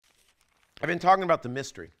I've been talking about the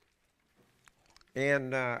mystery.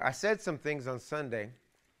 And I said some things on Sunday,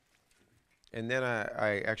 and then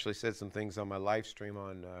I actually said some things on my live stream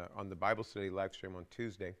on the Bible study live stream on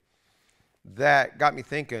Tuesday that got me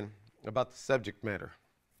thinking about the subject matter.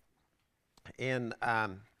 And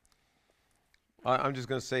I'm just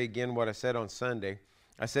going to say again what I said on Sunday.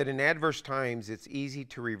 I said in adverse times, it's easy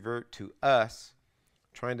to revert to us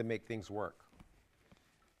trying to make things work.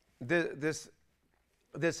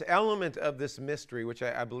 This element of this mystery, which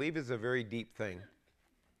I believe is a very deep thing,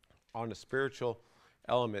 on a spiritual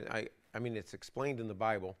element, I mean, it's explained in the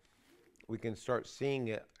Bible. We can start seeing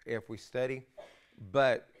it if we study,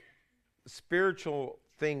 but spiritual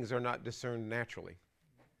things are not discerned naturally.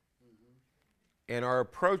 And our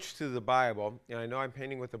approach to the Bible, and I know I'm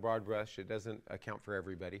painting with a broad brush, it doesn't account for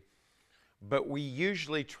everybody, but we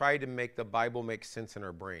usually try to make the Bible make sense in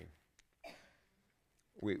our brain.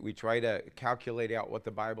 We try to calculate out what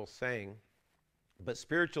the Bible's saying, but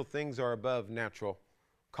spiritual things are above natural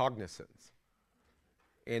cognizance.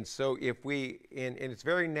 And so if we, and it's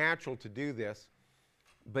very natural to do this,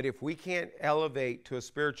 but if we can't elevate to a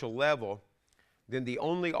spiritual level, then the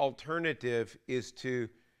only alternative is to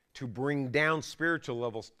bring down spiritual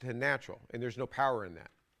levels to natural, and there's no power in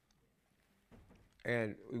that.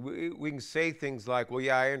 And we can say things like, well,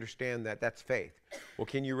 yeah, I understand that. That's faith. Well,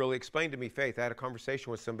 can you really explain to me faith? I had a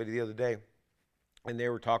conversation with somebody the other day, and they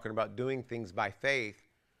were talking about doing things by faith.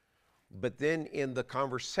 But then in the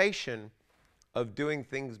conversation of doing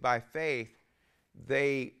things by faith,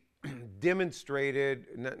 they demonstrated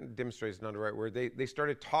is not the right word. They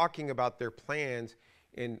started talking about their plans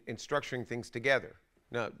in structuring things together.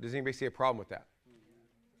 Now, does anybody see a problem with that?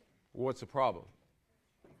 What's the problem?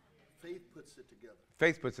 Faith puts it together.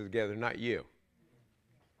 Faith puts it together, not you.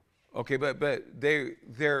 Okay, but their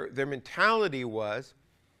mentality was,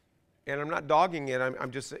 and I'm not dogging it. I'm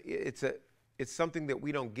just it's something that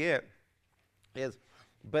we don't get.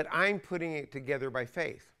 But I'm putting it together by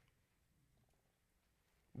faith.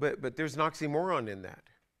 But there's an oxymoron in that,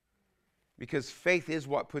 because faith is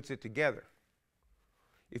what puts it together.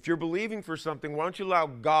 If you're believing for something, why don't you allow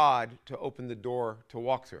God to open the door to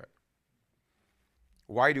walk through it?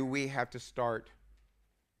 Why do we have to start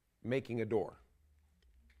making a door?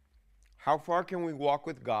 How far can we walk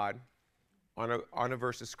with God on a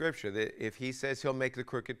verse of Scripture that if He says He'll make the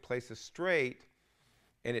crooked places straight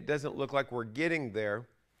and it doesn't look like we're getting there,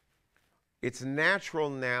 it's natural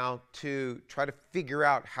now to try to figure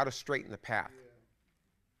out how to straighten the path.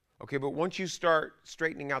 Okay, but once you start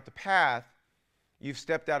straightening out the path, you've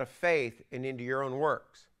stepped out of faith and into your own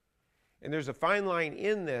works. And there's a fine line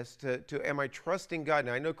in this to am I trusting God?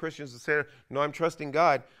 Now, I know Christians will say, no, I'm trusting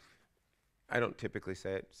God. I don't typically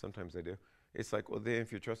say it. Sometimes I do. It's like, well, then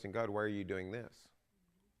if you're trusting God, why are you doing this?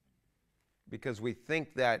 Because we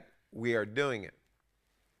think that we are doing it.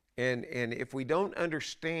 And if we don't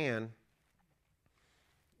understand,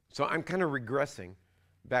 so I'm kind of regressing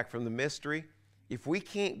back from the mystery. If we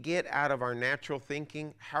can't get out of our natural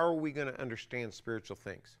thinking, how are we going to understand spiritual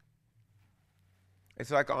things?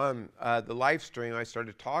 It's like on the live stream, I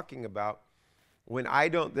started talking about when I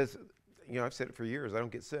don't, I've said it for years, I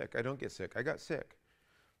don't get sick. I don't get sick. I got sick.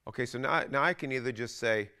 Okay, so now I can either just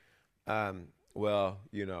say, well,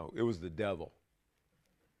 it was the devil.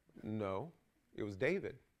 No, it was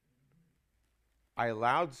David. I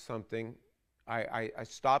allowed something, I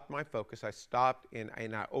stopped my focus, I stopped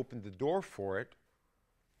and I opened the door for it,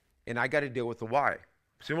 and I got to deal with the why.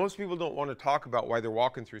 So most people don't want to talk about why they're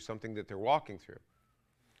walking through something that they're walking through.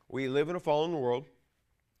 We live in a fallen world.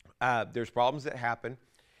 There's problems that happen,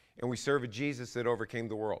 and we serve a Jesus that overcame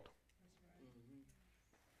the world.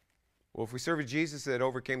 Well, if we serve a Jesus that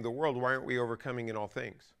overcame the world, why aren't we overcoming in all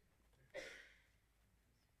things?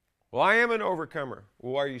 Well, I am an overcomer.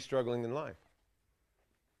 Well, why are you struggling in life?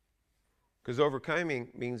 Because overcoming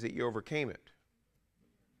means that you overcame it.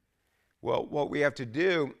 Well, what we have to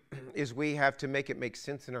do is we have to make it make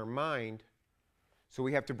sense in our mind. So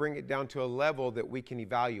we have to bring it down to a level that we can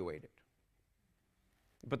evaluate it.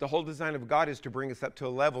 But the whole design of God is to bring us up to a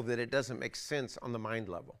level that it doesn't make sense on the mind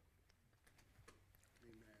level.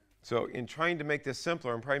 Amen. So in trying to make this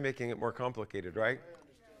simpler, I'm probably making it more complicated, right?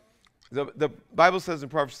 The Bible says in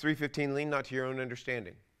Proverbs 3:15, lean not to your own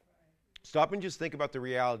understanding. Stop and just think about the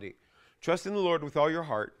reality. Trust in the Lord with all your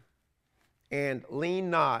heart and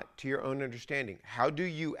lean not to your own understanding. How do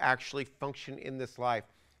you actually function in this life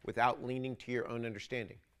without leaning to your own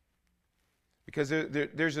understanding? Because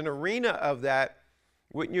there's an arena of that.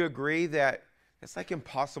 Wouldn't you agree that it's like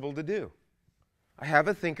impossible to do? I have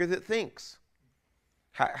a thinker that thinks.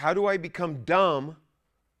 How do I become dumb,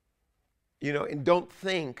 and don't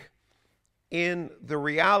think in the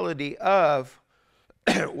reality of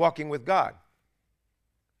walking with God.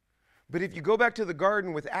 But if you go back to the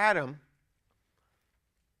garden with Adam,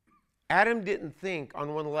 Adam didn't think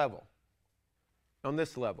on one level, on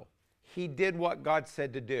this level. He did what God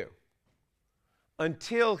said to do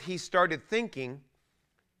until he started thinking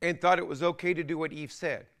and thought it was okay to do what Eve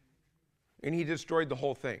said. And he destroyed the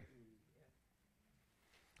whole thing.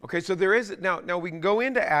 Okay, so there is, now we can go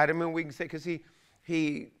into Adam and we can say, because he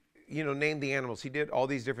named the animals. He did all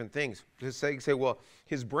these different things. Just say, well,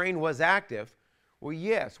 his brain was active. Well,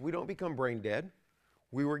 yes, we don't become brain dead.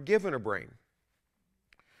 We were given a brain.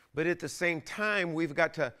 But at the same time, we've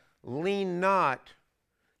got to lean not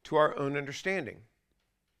to our own understanding.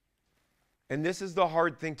 And this is the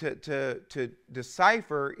hard thing to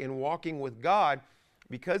decipher in walking with God,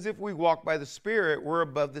 because if we walk by the Spirit, we're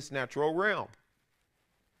above this natural realm.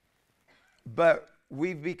 But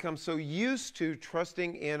we've become so used to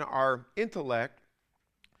trusting in our intellect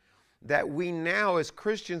that we now as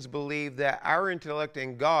Christians believe that our intellect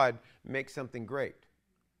and God make something great.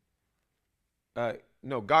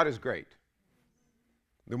 No, God is great.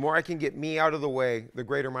 The more I can get me out of the way, the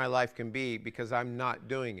greater my life can be, because I'm not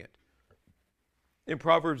doing it. In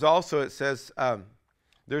Proverbs also it says,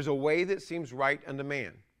 there's a way that seems right unto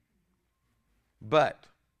man. But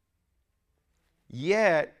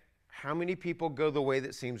yet, how many people go the way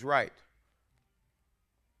that seems right?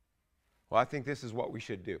 Well, I think this is what we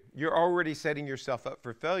should do. You're already setting yourself up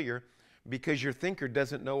for failure because your thinker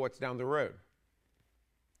doesn't know what's down the road.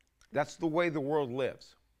 That's the way the world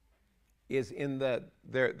lives, is in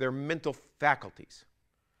their mental faculties.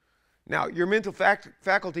 Now, your mental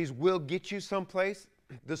faculties will get you someplace.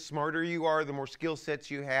 The smarter you are, the more skill sets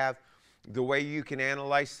you have, the way you can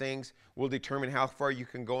analyze things will determine how far you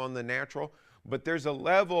can go on the natural. But there's a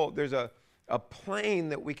level, there's a plane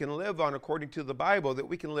that we can live on according to the Bible, that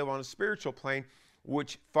we can live on a spiritual plane,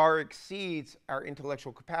 which far exceeds our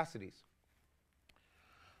intellectual capacities.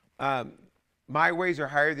 My ways are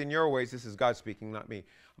higher than your ways. This is God speaking, not me.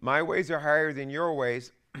 My ways are higher than your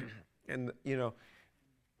ways. And,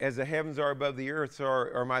 as the heavens are above the earth, so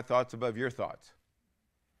are my thoughts above your thoughts.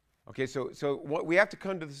 Okay, so what we have to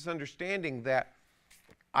come to this understanding that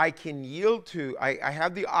I can yield to, I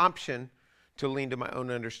have the option to lean to my own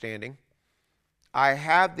understanding. I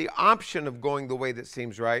have the option of going the way that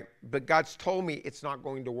seems right, but God's told me it's not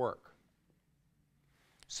going to work.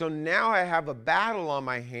 So now I have a battle on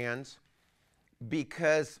my hands,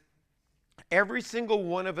 because every single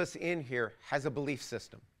one of us in here has a belief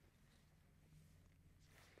system.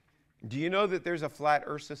 Do you know that there's a Flat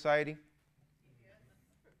Earth Society?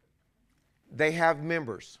 They have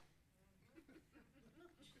members.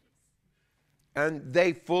 And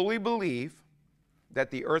they fully believe that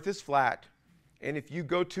the earth is flat, and if you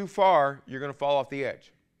go too far, you're going to fall off the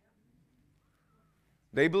edge.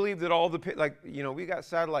 They believe that all the, we got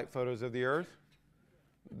satellite photos of the earth.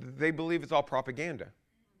 They believe it's all propaganda.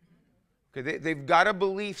 Okay, they've got a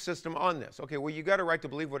belief system on this. Okay, well, you got a right to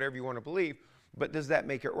believe whatever you want to believe, but does that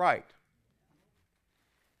make it right?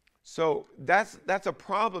 So that's a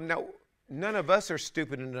problem. Now, none of us are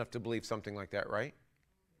stupid enough to believe something like that, right?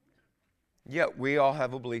 Yet we all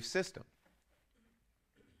have a belief system.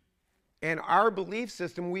 And our belief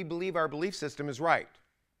system, we believe our belief system is right.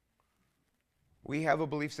 We have a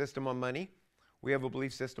belief system on money. We have a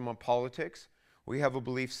belief system on politics. We have a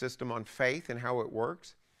belief system on faith and how it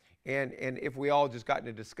works. And if we all just got in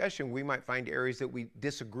a discussion, we might find areas that we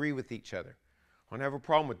disagree with each other. I don't have a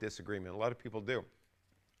problem with disagreement. A lot of people do.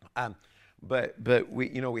 But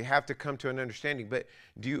we have to come to an understanding. But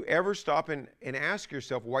do you ever stop and ask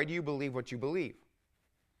yourself, why do you believe what you believe?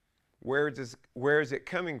 Where is it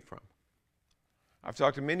coming from? I've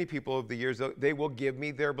talked to many people over the years. They will give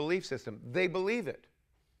me their belief system. They believe it.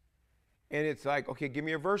 And it's like, okay, give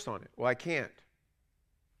me a verse on it. Well, I can't.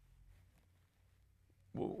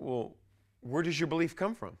 Well, where does your belief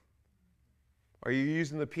come from? Are you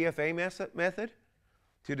using the PFA method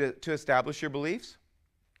to establish your beliefs?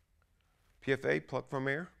 PFA, pluck from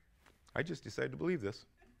air. I just decided to believe this.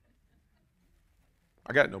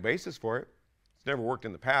 I got no basis for it. It's never worked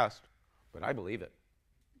in the past, but I believe it.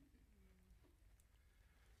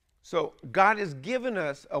 So God has given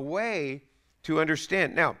us a way to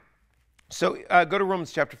understand. Now, so go to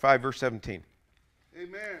Romans chapter 5, verse 17.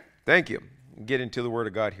 Amen. Thank you. Get into the Word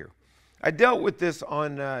of God here. I dealt with this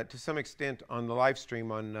on, to some extent, on the live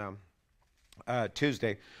stream on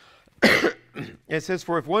Tuesday. It says,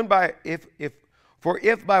 "For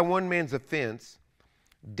if by one man's offense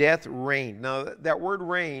death reigned." Now that word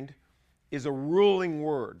 "reigned" is a ruling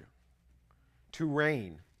word. To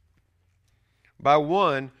reign. By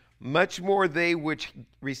one, much more they which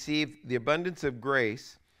receive the abundance of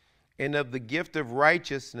grace and of the gift of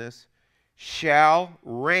righteousness shall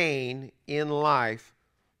reign in life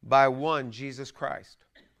by one Jesus Christ.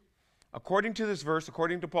 According to this verse,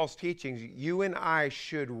 according to Paul's teachings, you and I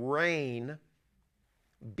should reign,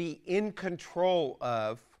 be in control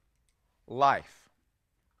of life.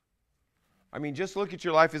 I mean, just look at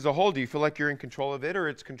your life as a whole. Do you feel like you're in control of it, or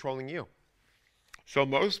it's controlling you? So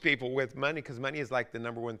most people with money, because money is like the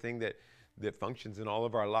number one thing that functions in all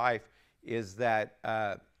of our life, is that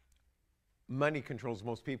money controls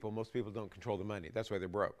most people. Most people don't control the money. That's why they're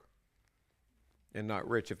broke and not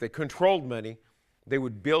rich. If they controlled money, they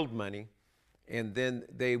would build money, and then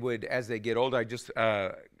they would, as they get older, I just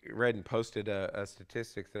read and posted a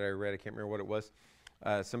statistics that I read. I can't remember what it was.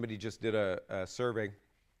 Somebody just did a survey,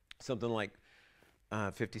 something like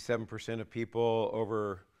 57% of people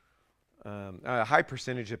over, a high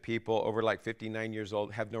percentage of people over like 59 years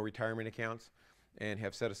old have no retirement accounts and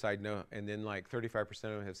have set aside no, and then like 35% of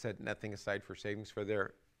them have set nothing aside for savings for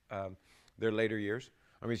their later years.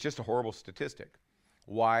 I mean, it's just a horrible statistic.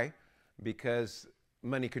 Why? Because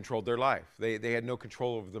money controlled their life. They had no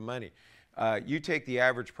control over the money. You take the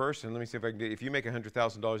average person, let me see if I can do it. If you make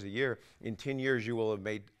 $100,000 a year, in 10 years you will have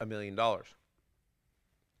made $1 million.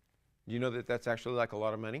 You know that that's actually like a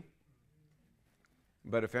lot of money?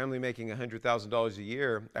 But a family making $100,000 a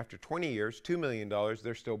year, after 20 years, $2 million,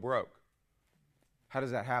 they're still broke. How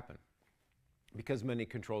does that happen? Because money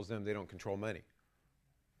controls them, they don't control money.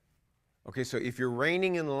 Okay, so if you're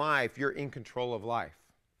reigning in life, you're in control of life.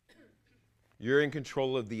 You're in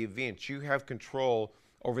control of the events. You have control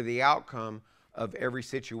over the outcome of every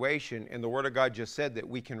situation. And the Word of God just said that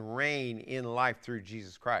we can reign in life through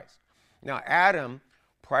Jesus Christ. Now, Adam,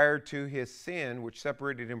 prior to his sin, which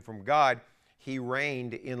separated him from God, he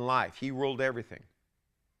reigned in life. He ruled everything.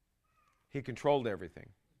 He controlled everything.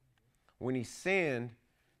 When he sinned,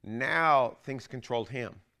 now things controlled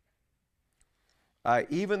him.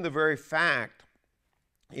 Even the very fact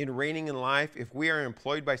in reigning in life, if we are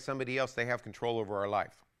employed by somebody else, they have control over our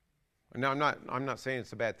life. Now, I'm not saying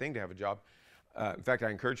it's a bad thing to have a job. In fact,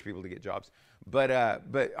 I encourage people to get jobs. But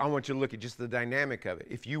I want you to look at just the dynamic of it.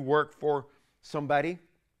 If you work for somebody,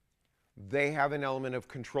 they have an element of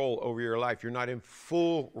control over your life. You're not in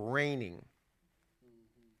full reigning.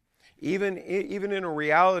 Even in a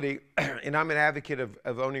reality, and I'm an advocate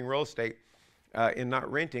of owning real estate and not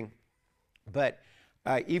renting, but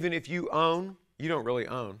even if you own, you don't really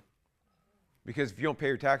own. Because if you don't pay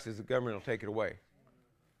your taxes, the government will take it away.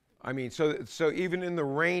 I mean, so even in the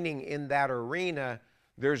reigning in that arena,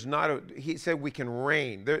 there's not a, he said we can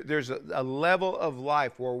reign. There's a level of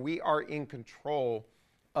life where we are in control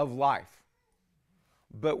of life.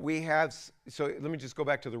 But we have, so let me just go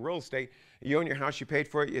back to the real estate. You own your house, you paid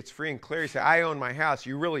for it, it's free and clear. You say, I own my house.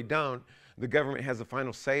 You really don't. The government has the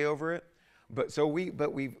final say over it. But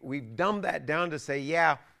we've dumbed that down to say,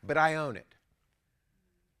 yeah, but I own it.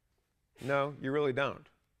 No, you really don't.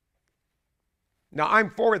 Now, I'm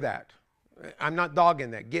for that. I'm not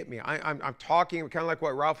dogging that. Get me. I'm talking kind of like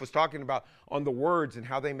what Ralph was talking about on the words and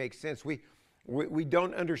how they make sense. We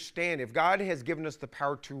don't understand. If God has given us the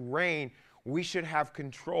power to reign, we should have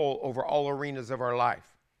control over all arenas of our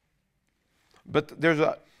life. But there's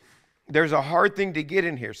a hard thing to get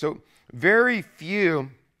in here. So very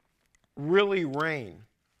few really reign.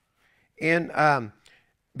 And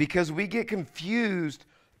because we get confused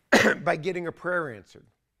by getting a prayer answered.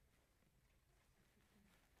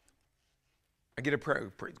 I get a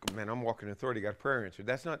prayer, man, I'm walking in authority, got a prayer answered.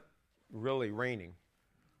 That's not really reigning.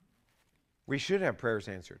 We should have prayers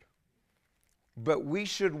answered. But we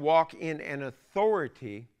should walk in an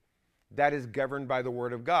authority that is governed by the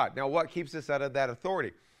Word of God. Now, what keeps us out of that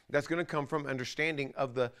authority? That's going to come from understanding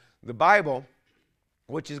of the Bible,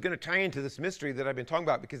 which is going to tie into this mystery that I've been talking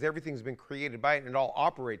about, because everything's been created by it and it all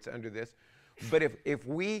operates under this. But if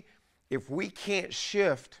we can't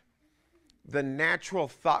shift the natural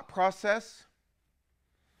thought process,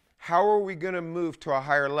 how are we going to move to a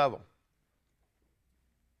higher level?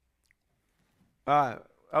 I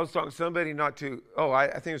was talking to somebody I think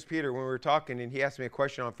it was Peter when we were talking, and he asked me a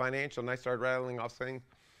question on financial, and I started rattling off things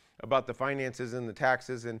about the finances and the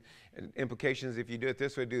taxes and implications. If you do it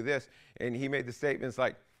this way, do this. And he made the statements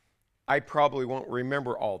like, I probably won't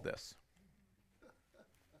remember all this.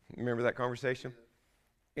 Remember that conversation?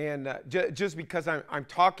 And just because I'm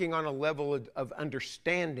talking on a level of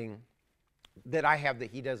understanding that I have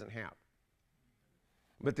that he doesn't have.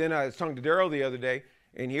 But then I was talking to Daryl the other day,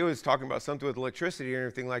 and he was talking about something with electricity and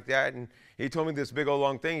everything like that, and he told me this big old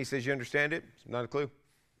long thing. He says, you understand it? Not a clue.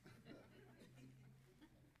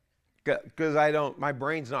 Because my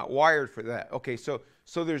brain's not wired for that. Okay, so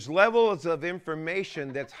So there's levels of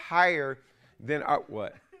information that's higher than our,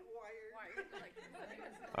 what?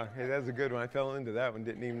 Okay, that's a good one. I fell into that one,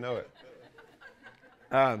 didn't even know it.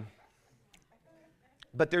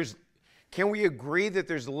 But can we agree that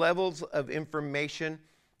there's levels of information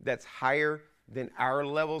that's higher than our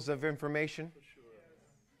levels of information?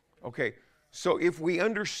 Okay, so if we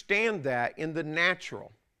understand that in the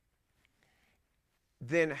natural,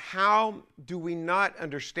 then how do we not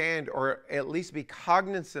understand or at least be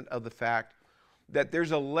cognizant of the fact that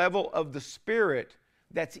there's a level of the Spirit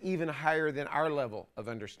that's even higher than our level of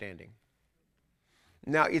understanding?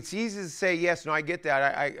 Now, it's easy to say, yes, no, I get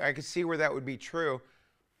that. I can see where that would be true.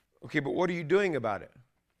 Okay, but what are you doing about it?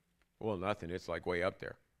 Well, nothing. It's like way up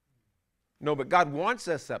there. No, but God wants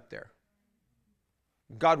us up there.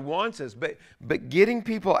 God wants us. But getting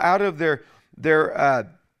people out of their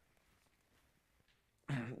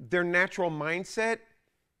natural mindset,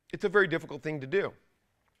 it's a very difficult thing to do.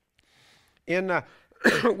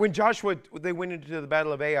 When Joshua, they went into the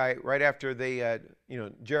Battle of Ai right after they,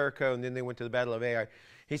 Jericho, and then they went to the Battle of Ai.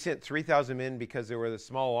 He sent 3,000 men because they were a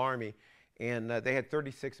small army, and they had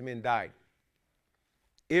 36 men died.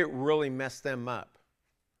 It really messed them up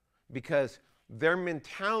because their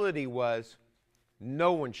mentality was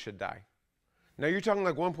no one should die. Now you're talking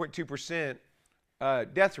like 1.2%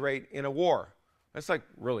 death rate in a war. That's like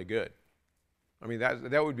really good. I mean,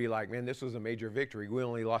 that would be like, man, this was a major victory. We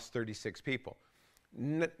only lost 36 people.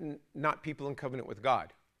 Not people in covenant with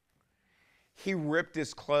God. He ripped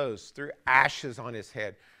his clothes, threw ashes on his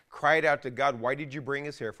head, cried out to God, why did you bring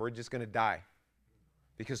us here if we're just going to die?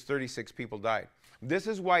 Because 36 people died. This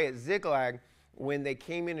is why at Ziklag, when they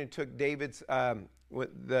came in and took David's,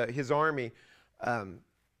 his army,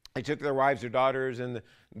 they took their wives, their daughters, and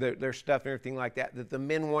their stuff and everything like that, that the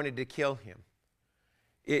men wanted to kill him.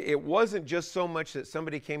 It wasn't just so much that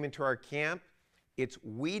somebody came into our camp, it's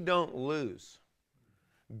we don't lose.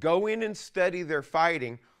 Go in and study their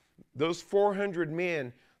fighting. Those 400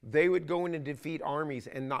 men, they would go in and defeat armies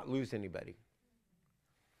and not lose anybody.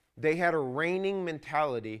 They had a reigning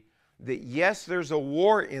mentality that yes, there's a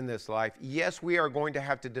war in this life. Yes, we are going to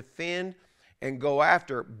have to defend and go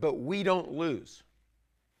after, but we don't lose.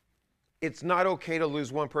 It's not okay to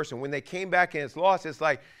lose one person. When they came back and it's lost, it's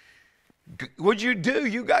like, what'd you do?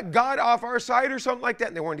 You got God off our side or something like that,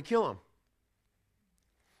 and they wanted to kill him.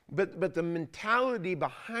 But the mentality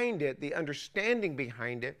behind it, the understanding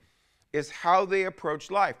behind it, is how they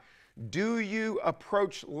approach life. Do you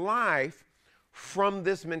approach life from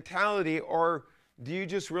this mentality, or do you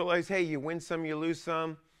just realize, hey, you win some, you lose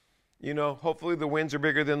some? You know, hopefully the wins are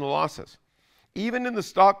bigger than the losses. Even in the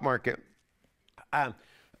stock market,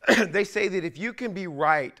 they say that if you can be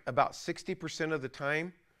right about 60% of the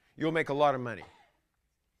time, you'll make a lot of money.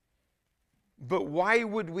 But why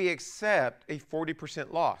would we accept a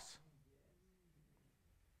 40% loss?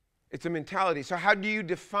 It's a mentality. So how do you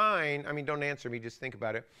define, I mean, don't answer me, just think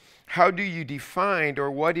about it. How do you define,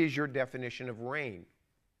 or what is your definition of reign?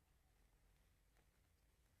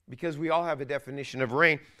 Because we all have a definition of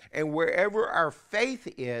reign. And wherever our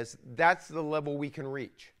faith is, that's the level we can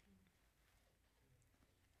reach.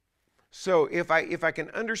 So if I can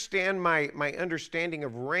understand my understanding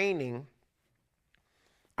of reigning,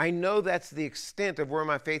 I know that's the extent of where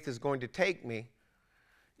my faith is going to take me.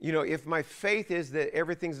 You know, if my faith is that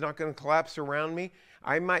everything's not going to collapse around me,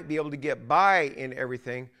 I might be able to get by in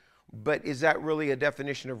everything, but is that really a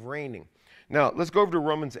definition of reigning? Now, let's go over to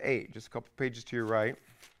Romans 8, just a couple pages to your right.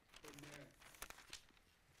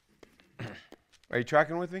 Are you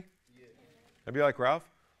tracking with me? Yeah. I'd be like, Ralph,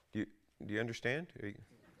 do you understand?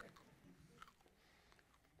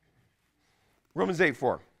 Romans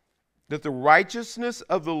 8:4. That the righteousness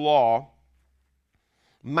of the law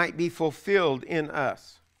might be fulfilled in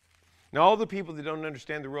us. Now, all the people that don't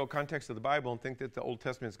understand the real context of the Bible and think that the Old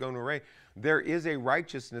Testament is going away, there is a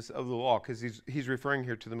righteousness of the law, because he's referring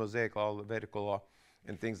here to the Mosaic law, Levitical law,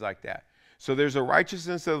 and things like that. So there's a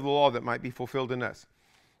righteousness of the law that might be fulfilled in us.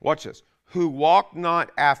 Watch this. Who walk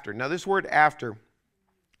not after. Now, this word after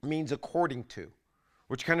means according to,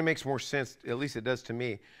 which kind of makes more sense, at least it does to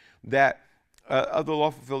me, that of the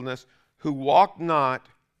law fulfilled in us, who walk not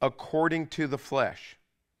according to the flesh,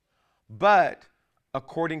 but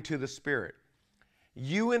according to the Spirit.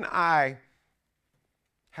 You and I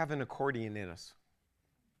have an accordion in us.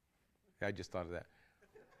 I just thought of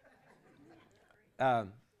that.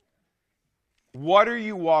 What are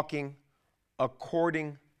you walking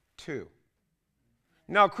according to?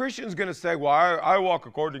 Now, a Christian's going to say, well, I walk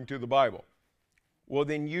according to the Bible. Well,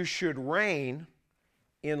 then you should reign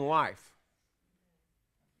in life.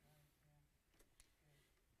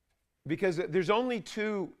 Because there's only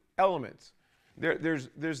two elements. There's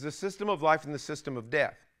the system of life and the system of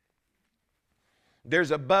death.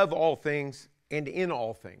 There's above all things and in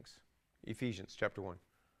all things. Ephesians chapter 1.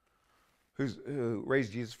 Who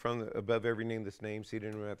raised Jesus from above every name that's named,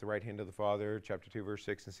 seated him at the right hand of the Father, chapter 2, verse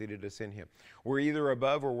 6, and seated us in him. We're either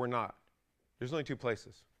above or we're not. There's only two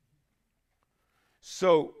places.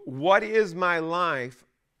 So what is my life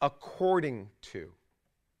according to?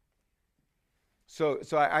 So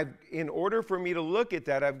in order for me to look at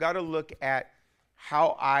that, I've got to look at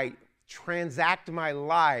how I transact my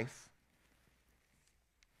life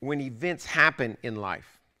when events happen in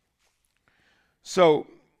life. So,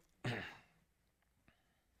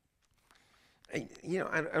 you know,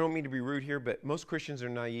 I don't mean to be rude here, but most Christians are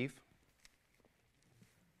naive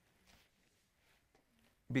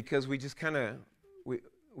because we just kind of,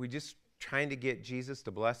 we just trying to get Jesus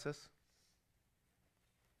to bless us.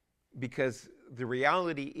 Because the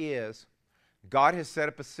reality is, God has set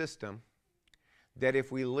up a system that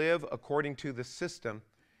if we live according to the system,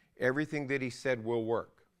 everything that he said will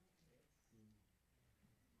work.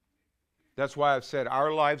 That's why I've said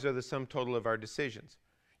our lives are the sum total of our decisions.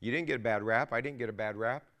 You didn't get a bad rap. I didn't get a bad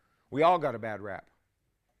rap. We all got a bad rap.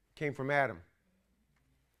 Came from Adam.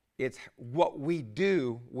 It's what we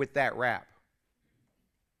do with that rap.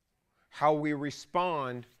 How we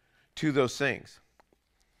respond to those things.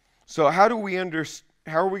 So how are we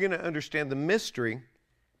going to understand the mystery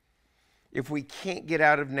if we can't get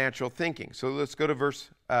out of natural thinking? So let's go to verse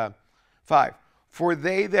 5. For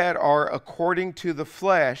they that are according to the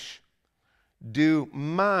flesh do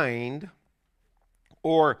mind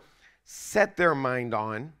or set their mind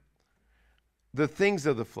on the things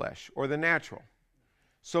of the flesh or the natural.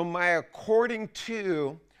 So my according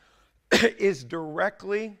to is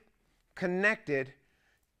directly connected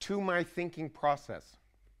to my thinking process.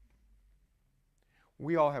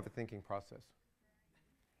 We all have a thinking process.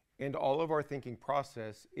 And all of our thinking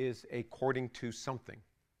process is according to something.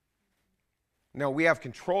 Now, we have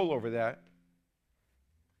control over that.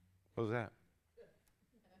 What was that?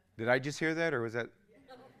 Did I just hear that, or was that?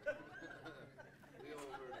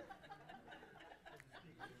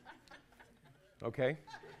 Okay.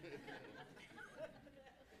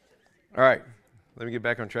 All right. Let me get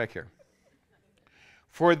back on track here.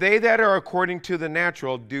 For they that are according to the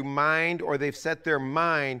natural do mind, or they've set their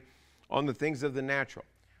mind on the things of the natural.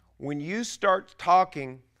 When you start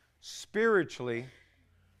talking spiritually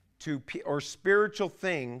or spiritual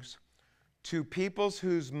things to peoples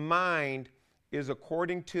whose mind is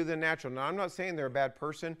according to the natural. Now, I'm not saying they're a bad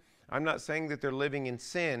person. I'm not saying that they're living in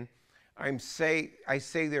sin. I say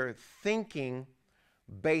they're thinking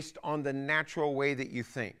based on the natural way that you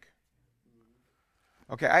think.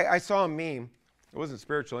 Okay, I saw a meme. It wasn't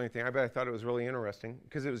spiritual or anything. I thought it was really interesting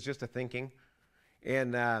because it was just a thinking.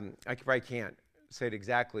 And I probably can't say it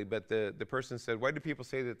exactly, but the person said, why do people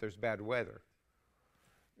say that there's bad weather?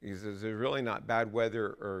 He says, there's really not bad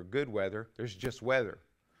weather or good weather. There's just weather.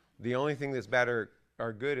 The only thing that's bad or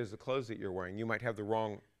good is the clothes that you're wearing. You might have the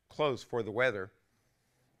wrong clothes for the weather,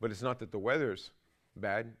 but it's not that the weather's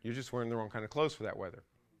bad. You're just wearing the wrong kind of clothes for that weather.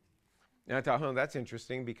 And I thought, that's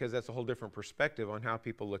interesting because that's a whole different perspective on how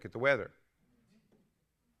people look at the weather.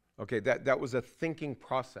 Okay, that was a thinking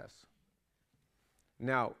process.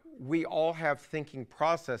 Now, we all have thinking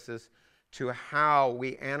processes to how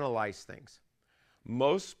we analyze things.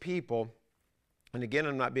 Most people, and again,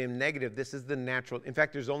 I'm not being negative, this is the natural. In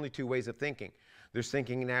fact, there's only two ways of thinking. There's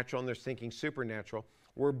thinking natural and there's thinking supernatural.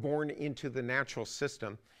 We're born into the natural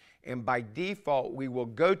system. And by default, we will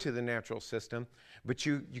go to the natural system, but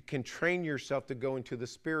you can train yourself to go into the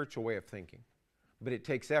spiritual way of thinking. But it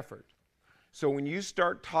takes effort. So when you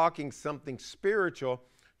start talking something spiritual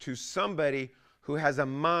to somebody who has a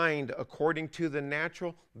mind according to the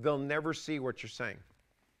natural, they'll never see what you're saying.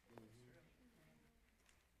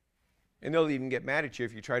 And they'll even get mad at you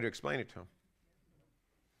if you try to explain it to them.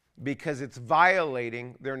 Because it's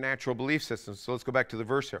violating their natural belief systems. So let's go back to the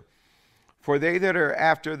verse here. For they that are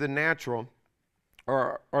after the natural,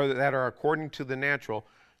 or that are according to the natural,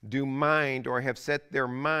 do mind or have set their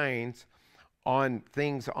minds on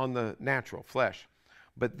things on the natural, flesh.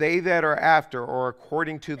 But they that are after, or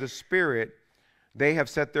according to the Spirit, they have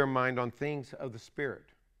set their mind on things of the Spirit.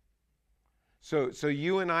 So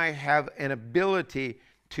you and I have an ability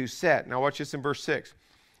to set. Now watch this in verse 6.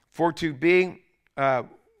 For to be,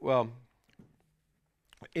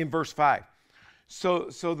 in verse 5. So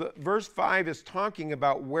the verse 5 is talking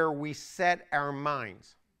about where we set our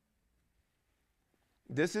minds.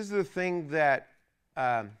 This is the thing that,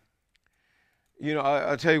 I'll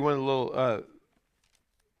tell you one of the little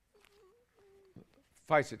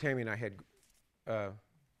fights that Tammy and I had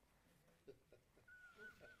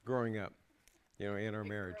growing up. in our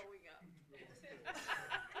marriage.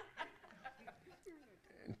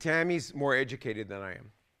 Tammy's more educated than I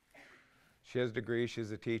am. She has a degree,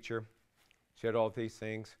 she's a teacher, she had all these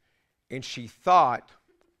things, and she thought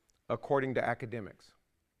according to academics.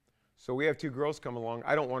 So we have two girls come along.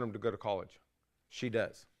 I don't want them to go to college. She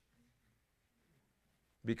does.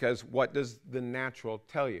 Because what does the natural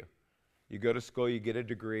tell you? You go to school, you get a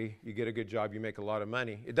degree, you get a good job, you make a lot of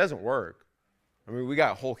money. It doesn't work. I mean, we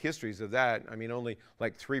got whole histories of that. I mean, only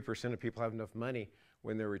like 3% of people have enough money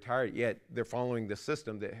when they're retired, yet they're following the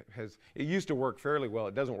system that has, it used to work fairly well.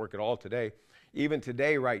 It doesn't work at all today. Even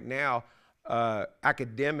today, right now,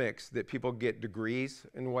 academics that people get degrees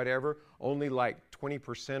and whatever, only like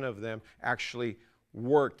 20% of them actually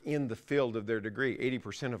work in the field of their degree.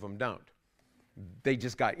 80% of them don't. They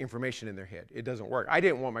just got information in their head. It doesn't work. I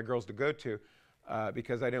didn't want my girls to go to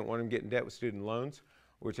because I didn't want them to get in debt with student loans,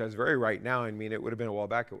 which I was very right now. I mean, it would have been a while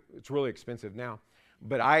back. It's really expensive now.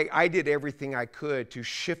 But I did everything I could to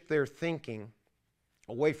shift their thinking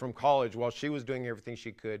away from college while she was doing everything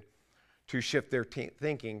she could to shift their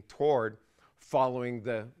thinking toward following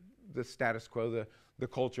the status quo, the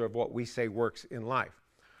culture of what we say works in life.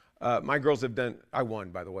 My girls have done, I won,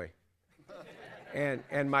 by the way.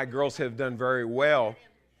 And my girls have done very well.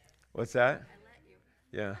 What's that? I let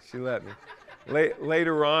you. Yeah, she let me.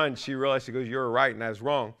 Later on, she realized, she goes, "You're right and I was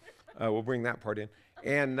wrong." We'll bring that part in.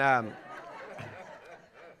 And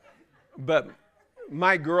but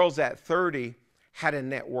my girls at 30 had a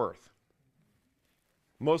net worth.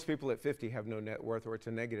 Most people at 50 have no net worth, or it's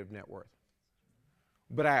a negative net worth.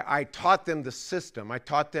 But I taught them the system. I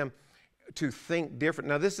taught them to think different.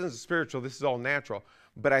 Now, this isn't spiritual. This is all natural.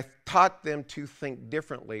 But I taught them to think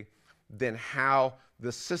differently than how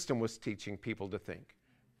the system was teaching people to think.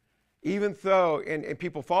 Even though, and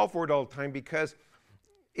people fall for it all the time because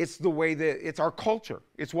it's the way that, it's our culture.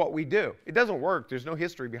 It's what we do. It doesn't work. There's no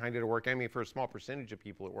history behind it to work. I mean, for a small percentage of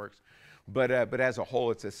people it works. But as a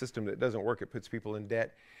whole, it's a system that doesn't work. It puts people in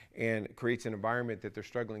debt and creates an environment that they're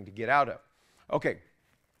struggling to get out of. Okay,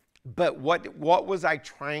 but what was I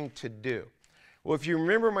trying to do? Well, if you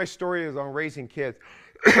remember my story on raising kids,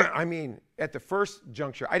 I mean, at the first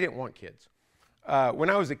juncture, I didn't want kids. When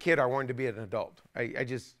I was a kid, I wanted to be an adult. I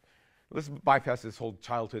just, let's bypass this whole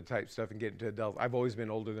childhood type stuff and get into adult. I've always been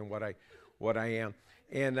older than what I am.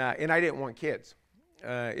 And I didn't want kids.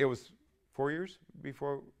 It was 4 years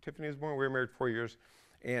before Tiffany was born. We were married 4 years.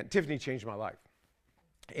 And Tiffany changed my life.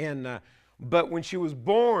 And but when she was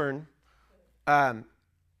born,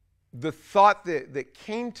 the thought that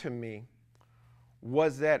came to me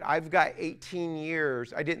was that I've got 18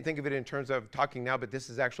 years. I didn't think of it in terms of talking now, but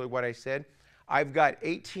this is actually what I said. I've got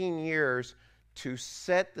 18 years to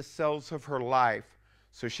set the cells of her life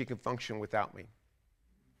so she can function without me.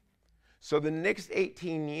 So the next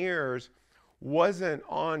 18 years wasn't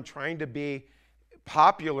on trying to be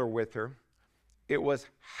popular with her. It was,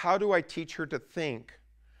 how do I teach her to think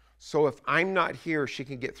so if I'm not here, she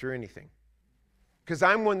can get through anything? Because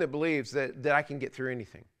I'm one that believes that I can get through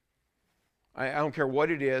anything. I don't care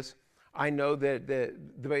what it is. I know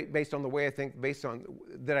that based on the way I think, based on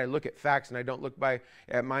that I look at facts and I don't look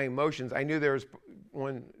at my emotions. I knew there was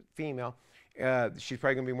one female. She's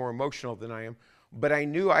probably going to be more emotional than I am. But I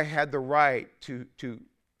knew I had the right to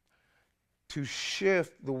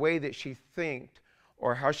shift the way that she thinked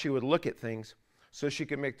or how she would look at things so she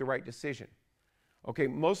could make the right decision. Okay,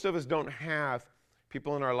 most of us don't have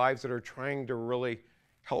people in our lives that are trying to really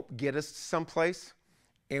help get us someplace.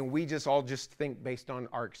 And we all think based on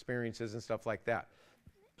our experiences and stuff like that.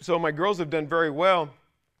 So my girls have done very well.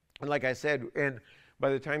 And like I said, and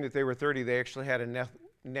by the time that they were 30, they actually had a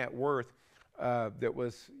net worth that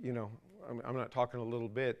was, I'm not talking a little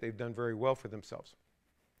bit. They've done very well for themselves.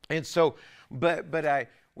 And so,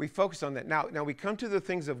 we focus on that. Now we come to the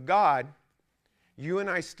things of God. You and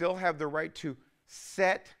I still have the right to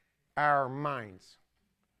set our minds.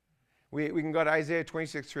 We can go to Isaiah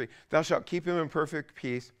 26:3. Thou shalt keep him in perfect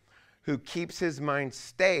peace who keeps his mind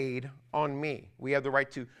stayed on me. We have the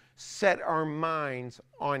right to set our minds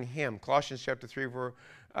on him. Colossians chapter 3,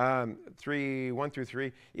 1 through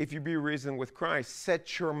 3. If you be risen with Christ,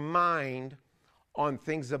 set your mind on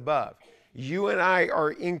things above. You and I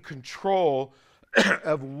are in control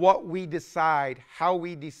of what we decide, how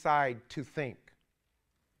we decide to think.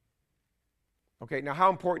 Okay, now how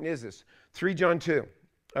important is this? 3 John 2.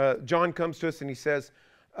 John comes to us and he says,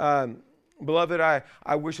 Beloved,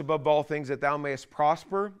 I wish above all things that thou mayest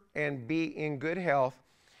prosper and be in good health,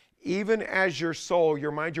 even as your soul,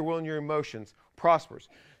 your mind, your will, and your emotions prospers.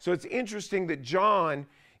 So it's interesting that John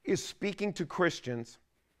is speaking to Christians,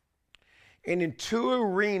 and in two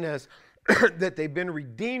arenas that they've been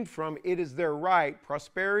redeemed from, it is their right,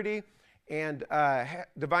 prosperity and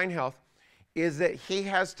divine health, is that he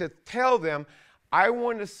has to tell them, I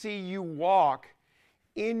want to see you walk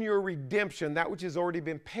in your redemption, that which has already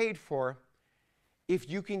been paid for, if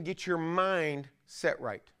you can get your mind set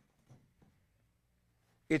right.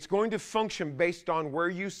 It's going to function based on where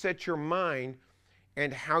you set your mind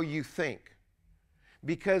and how you think.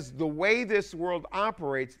 Because the way this world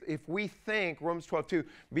operates, if we think, Romans 12:2,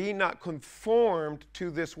 be not conformed to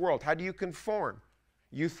this world. How do you conform?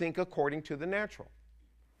 You think according to the natural.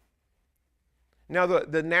 Now,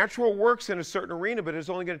 the natural works in a certain arena, but it's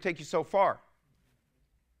only going to take you so far.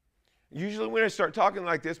 Usually when I start talking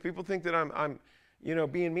like this, people think that I'm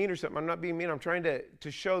being mean or something. I'm not being mean. I'm trying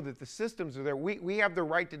to show that the systems are there. We have the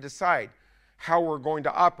right to decide how we're going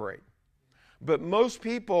to operate. But most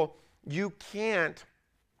people, you can't.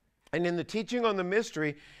 And in the teaching on the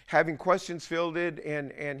mystery, having questions fielded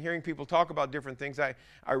and hearing people talk about different things, I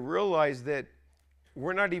realized that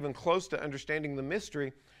we're not even close to understanding the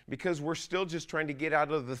mystery because we're still just trying to get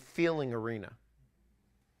out of the feeling arena.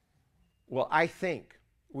 Well, I think.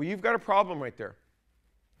 Well, you've got a problem right there.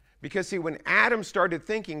 Because, see, when Adam started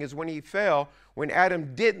thinking is when he fell. When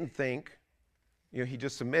Adam didn't think, he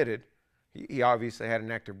just submitted. He obviously had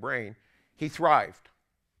an active brain. He thrived.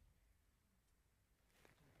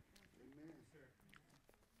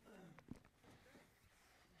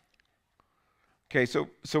 Okay, so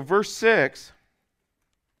verse 6.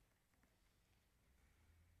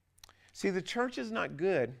 See, the church is not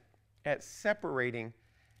good at separating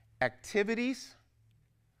activities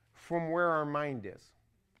from where our mind is.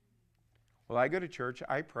 Well, I go to church,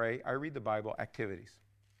 I pray, I read the Bible, activities.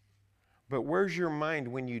 But where's your mind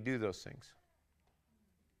when you do those things?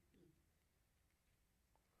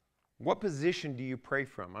 What position do you pray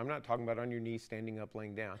from? I'm not talking about on your knees, standing up,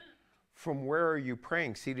 laying down. From where are you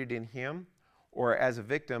praying? Seated in Him or as a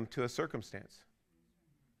victim to a circumstance?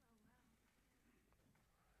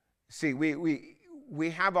 See, we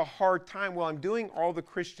have a hard time. Well, I'm doing all the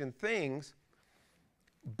Christian things,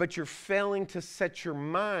 but you're failing to set your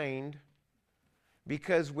mind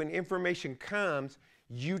because when information comes,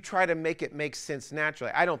 you try to make it make sense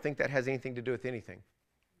naturally. I don't think that has anything to do with anything.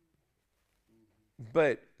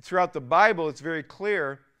 But throughout the Bible, it's very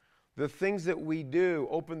clear the things that we do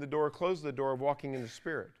open the door, close the door of walking in the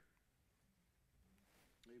Spirit.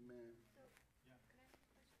 Amen.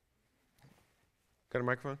 Got a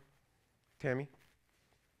microphone? Tammy?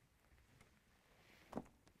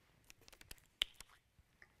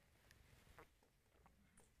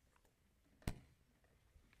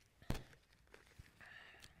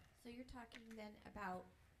 So you're talking then about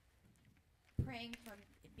praying from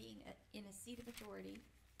being in a seat of authority,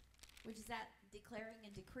 which is that declaring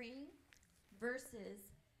and decreeing, versus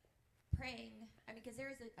praying, because there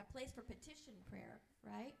is a place for petition prayer,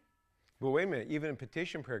 right? Well, wait a minute. Even in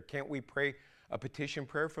petition prayer, can't we pray a petition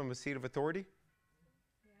prayer from a seat of authority?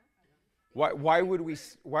 Yeah. Why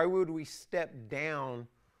would we step down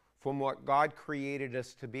from what God created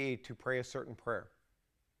us to be to pray a certain prayer?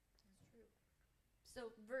 That's true.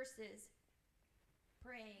 So versus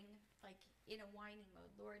praying like in a whining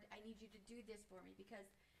mode, Lord, I need you to do this for me because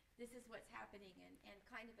this is what's happening, and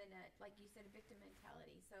kind of in a, like you said, a victim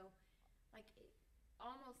mentality. So like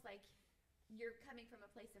almost like you're coming from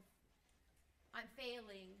a place of I'm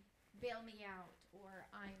failing, bail me out, or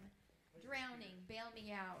I'm drowning, bail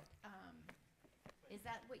me out. Is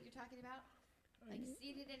that what you're talking about? Like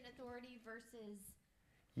seated in authority versus...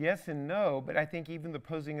 Yes and no, but I think even the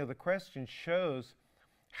posing of the question shows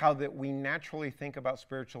how that we naturally think about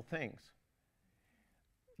spiritual things.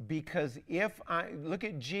 Because if I look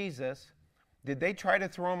at Jesus, did they try to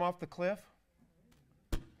throw him off the cliff?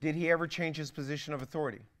 Did he ever change his position of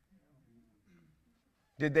authority?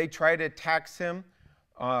 Did they try to tax him,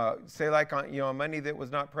 say like on money that was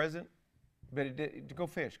not present? But it did, go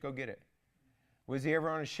fish, go get it. Was he ever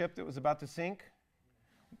on a ship that was about to sink?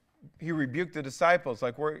 He rebuked the disciples,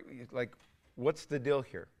 like what's the deal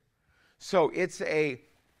here? So it's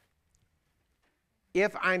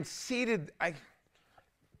if I'm seated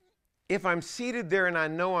there and I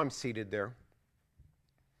know I'm seated there,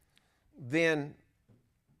 then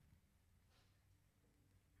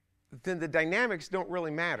the dynamics don't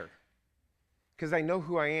really matter because I know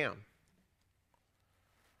who I am.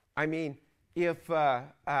 I mean, if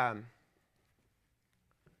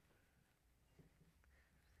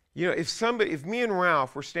me and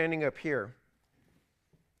Ralph were standing up here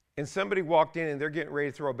and somebody walked in and they're getting ready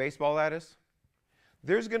to throw a baseball at us,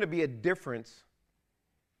 there's going to be a difference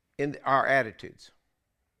in our attitudes.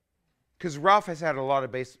 Because Ralph has had a lot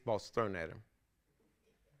of baseballs thrown at him.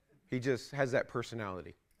 He just has that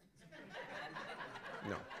personality.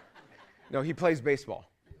 No. No, he plays baseball.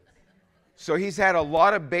 So he's had a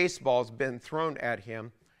lot of baseballs been thrown at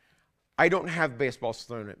him. I don't have baseballs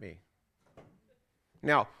thrown at me.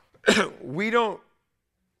 Now,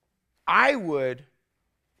 I would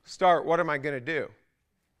start, what am I going to do?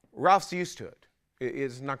 Ralph's used to it.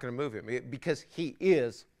 It's not going to move him because he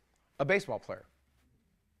is a baseball player.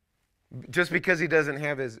 Just because he doesn't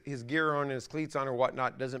have his gear on, his cleats on or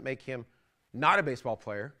whatnot, doesn't make him not a baseball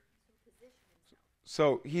player.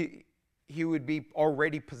 So he would be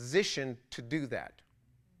already positioned to do that.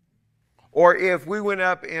 Or if we went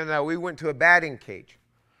up and we went to a batting cage,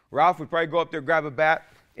 Ralph would probably go up there, grab a bat,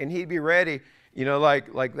 and he'd be ready. You know,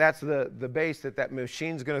 like that's the base that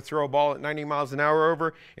machine's going to throw a ball at 90 miles an hour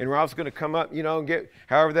over, and Ralph's going to come up, you know, and get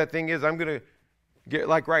however that thing is. I'm going to get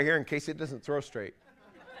like right here in case it doesn't throw straight.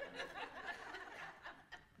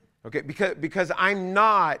 Okay, because I'm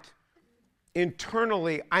not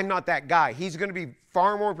internally, I'm not that guy. He's going to be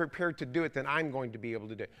far more prepared to do it than I'm going to be able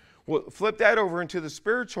to do. Well, flip that over into the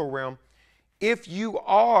spiritual realm. If you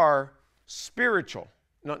are spiritual,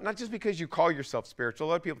 not just because you call yourself spiritual. A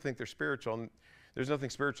lot of people think they're spiritual, and there's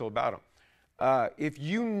nothing spiritual about them. If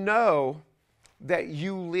you know that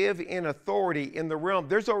you live in authority in the realm,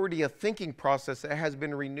 there's already a thinking process that has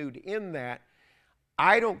been renewed in that.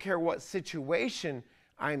 I don't care what situation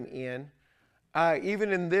I'm in,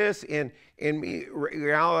 even in this, in me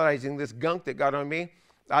realizing this gunk that got on me,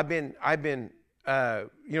 I've been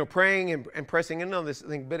praying and pressing in on this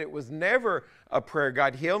thing, but it was never a prayer,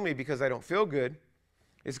 God heal me because I don't feel good.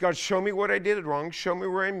 It's God, show me what I did wrong, show me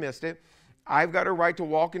where I missed it. I've got a right to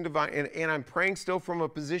walk in divine, and I'm praying still from a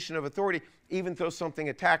position of authority, even though something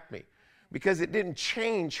attacked me, because it didn't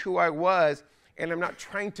change who I was, and I'm not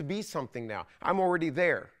trying to be something now. I'm already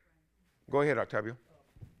there. Go ahead, Octavio.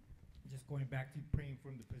 Just going back to praying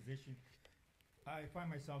from the position, I find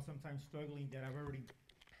myself sometimes struggling that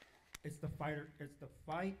it's the fight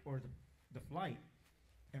or the flight.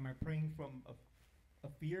 Am I praying from a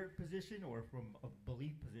fear position or from a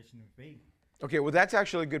belief position in faith? Okay, well, that's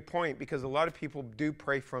actually a good point because a lot of people do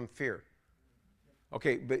pray from fear.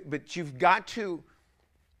 Okay, but you've got to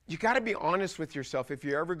be honest with yourself. If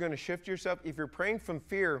you're ever going to shift yourself, if you're praying from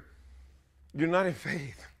fear, you're not in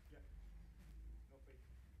faith.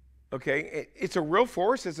 Okay, it's a real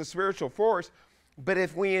force, it's a spiritual force, but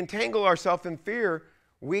if we entangle ourselves in fear,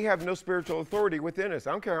 we have no spiritual authority within us.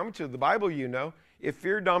 I don't care how much of the Bible you know. If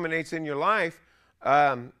fear dominates in your life,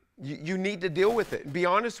 you need to deal with it and be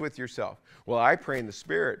honest with yourself. Well, I pray in the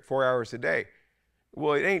Spirit 4 hours a day.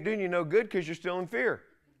 Well, it ain't doing you no good because you're still in fear.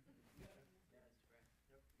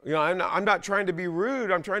 You know, I'm not trying to be rude.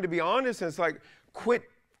 I'm trying to be honest. And it's like, quit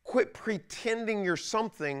pretending you're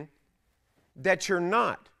something that you're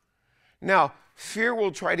not. Now, fear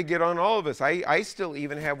will try to get on all of us. I still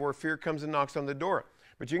even have where fear comes and knocks on the door.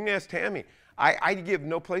 But you can ask Tammy. I give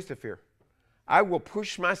no place to fear. I will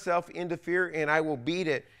push myself into fear, and I will beat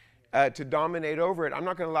it to dominate over it. I'm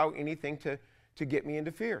not going to allow anything to get me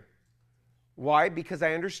into fear. Why? Because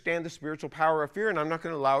I understand the spiritual power of fear, and I'm not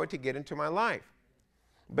going to allow it to get into my life.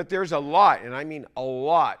 But there's a lot, and I mean a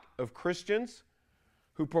lot, of Christians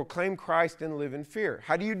who proclaim Christ and live in fear.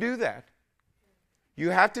 How do you do that? You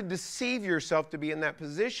have to deceive yourself to be in that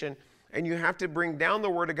position, and you have to bring down the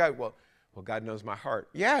Word of God. Well, God knows my heart.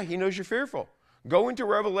 Yeah, He knows you're fearful. Go into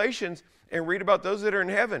Revelations and read about those that are in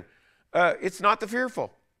heaven. It's not the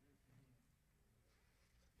fearful.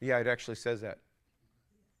 Yeah, it actually says that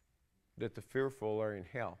the fearful are in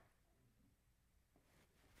hell.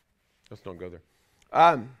 Let's don't go there.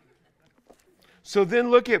 So then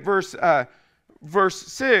look at verse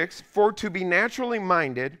 6. For to be naturally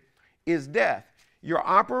minded is death. You're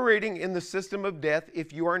operating in the system of death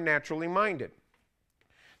if you are naturally minded.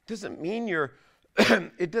 It doesn't mean you're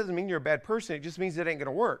a bad person. It just means it ain't going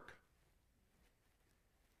to work.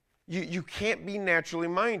 You can't be naturally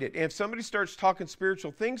minded. And if somebody starts talking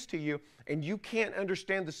spiritual things to you and you can't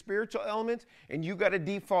understand the spiritual elements and you got to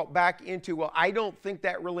default back into, well, I don't think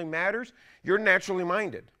that really matters, you're naturally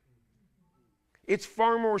minded. It's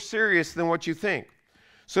far more serious than what you think.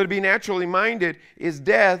 So to be naturally minded is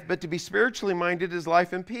death, but to be spiritually minded is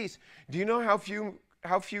life and peace. Do you know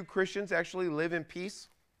how few Christians actually live in peace?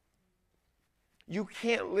 You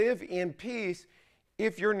can't live in peace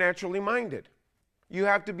if you're naturally minded. You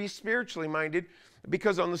have to be spiritually minded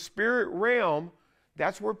because on the spirit realm,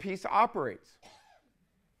 that's where peace operates.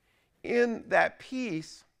 In that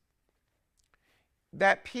peace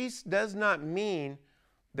does not mean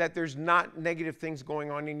that there's not negative things going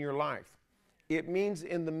on in your life. It means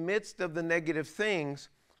in the midst of the negative things,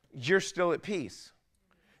 you're still at peace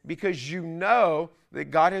because you know that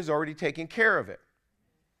God has already taken care of it.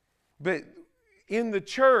 But in the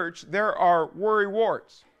church, there are worry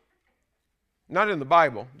warts. Not in the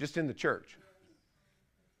Bible, just in the church.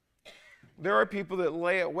 There are people that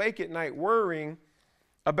lay awake at night worrying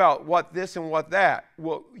about what this and what that.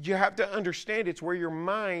 Well, you have to understand it's where your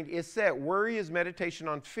mind is set. Worry is meditation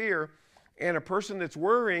on fear, and a person that's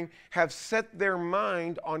worrying have set their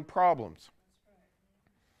mind on problems.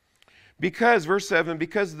 Because, verse 7,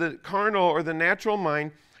 because the carnal or the natural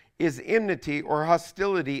mind is enmity or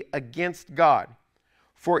hostility against God.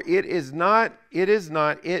 For it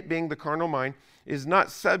being the carnal mind, is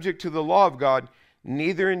not subject to the law of God,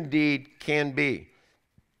 neither indeed can be.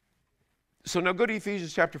 So now go to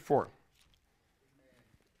Ephesians chapter 4.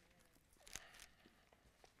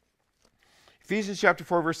 Ephesians chapter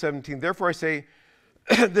 4, verse 17. Therefore I say,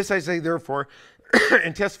 this I say therefore,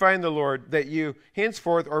 and testify in the Lord, that you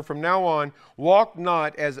henceforth or from now on walk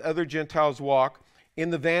not as other Gentiles walk, in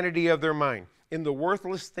the vanity of their mind, in the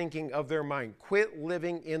worthless thinking of their mind. Quit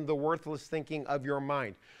living in the worthless thinking of your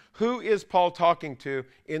mind. Who is Paul talking to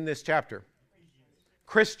in this chapter?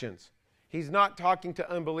 Christians. He's not talking to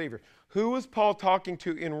unbelievers. Who was Paul talking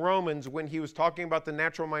to in Romans when he was talking about the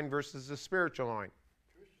natural mind versus the spiritual mind?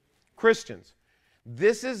 Christians.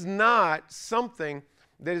 This is not something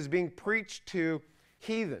that is being preached to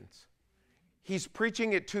heathens. He's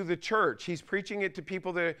preaching it to the church. He's preaching it to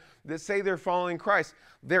people that say they're following Christ.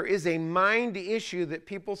 There is a mind issue that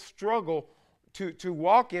people struggle to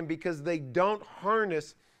walk in because they don't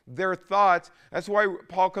harness their thoughts. That's why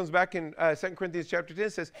Paul comes back in 2 Corinthians chapter 10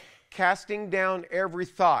 and says, casting down every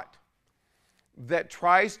thought that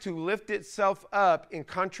tries to lift itself up in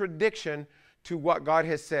contradiction to what God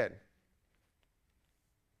has said.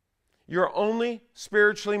 You're only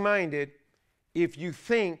spiritually minded if you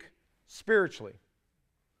think spiritually.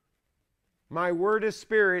 My word is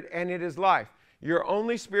spirit and it is life. You're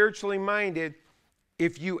only spiritually minded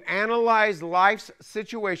if you analyze life's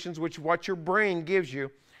situations, which what your brain gives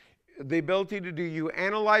you the ability to do. You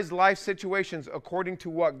analyze life situations according to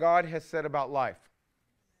what God has said about life.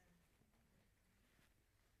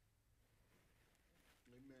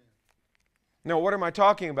 Amen. Now, what am I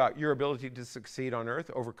talking about? Your ability to succeed on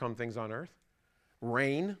earth, overcome things on earth,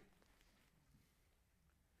 reign.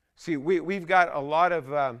 See, we've got a lot of,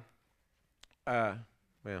 well, I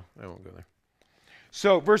won't go there.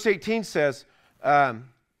 So, verse 18 says, let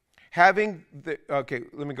me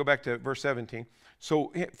go back to verse 17.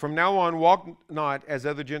 So, from now on, walk not as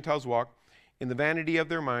other Gentiles walk, in the vanity of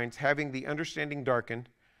their minds, having the understanding darkened.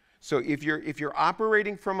 So, if you're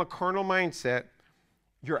operating from a carnal mindset,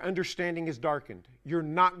 your understanding is darkened. You're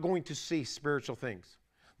not going to see spiritual things.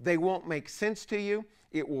 They won't make sense to you.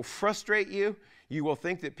 It will frustrate you. You will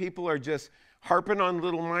think that people are just harping on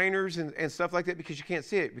little minors and stuff like that because you can't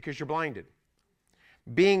see it, because you're blinded.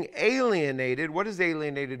 Being alienated, what does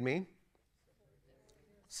alienated mean?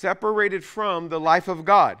 Separated from the life of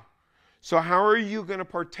God. So how are you going to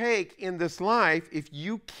partake in this life if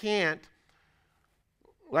you can't,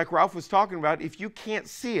 like Ralph was talking about, if you can't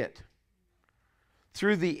see it?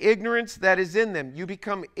 Through the ignorance that is in them. You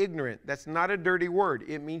become ignorant. That's not a dirty word.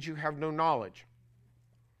 It means you have no knowledge.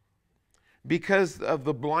 Because of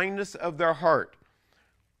the blindness of their heart.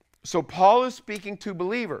 So Paul is speaking to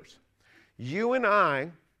believers. You and I,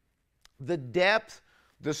 the depth,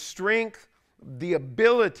 the strength, the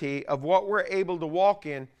ability of what we're able to walk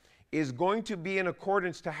in is going to be in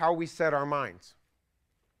accordance to how we set our minds.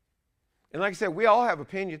 And like I said, we all have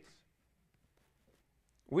opinions.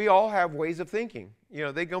 We all have ways of thinking. You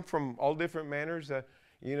know, they come from all different manners.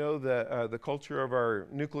 The culture of our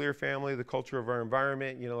nuclear family, the culture of our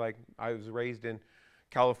environment. You know, like I was raised in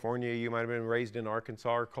California. You might have been raised in Arkansas.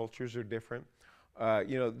 Our cultures are different.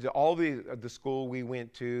 All the school we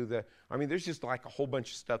went to. There's just like a whole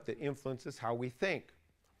bunch of stuff that influences how we think.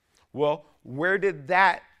 Well, where did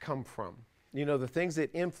that come from? You know, the things that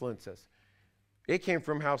influence us. It came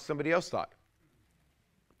from how somebody else thought.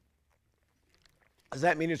 Does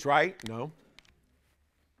that mean it's right? No.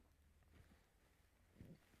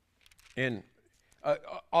 And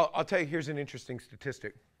I'll tell you, here's an interesting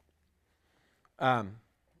statistic. And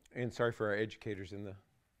sorry for our educators in the...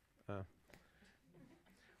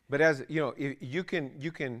 but as you know, you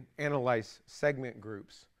can analyze segment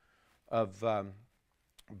groups of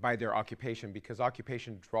by their occupation, because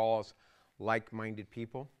occupation draws like-minded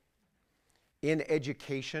people. In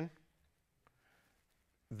education,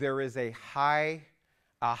 there is a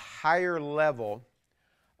higher level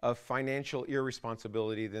of financial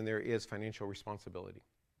irresponsibility than there is financial responsibility.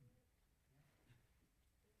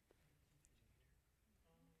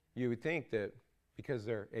 You would think that because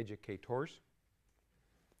they're educators,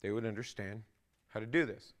 they would understand how to do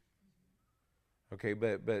this. Okay,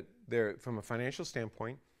 but they're, from a financial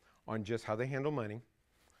standpoint, on just how they handle money,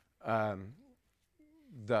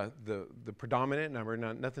 the predominant number,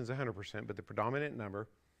 nothing's 100%, but the predominant number,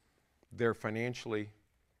 they're financially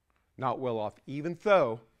not well off, even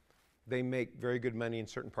though they make very good money in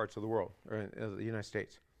certain parts of the world, or in the United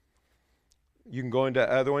States. You can go into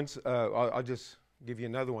other ones. I'll just give you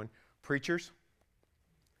another one. Preachers,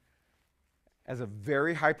 as a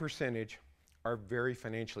very high percentage, are very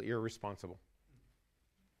financially irresponsible.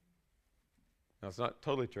 Now, it's not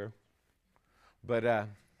totally true, but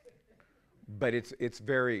it's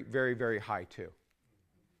very, very, very high too.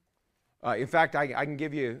 In fact, I can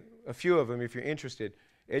give you a few of them if you're interested.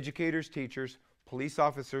 Educators, teachers, police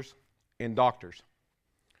officers, and doctors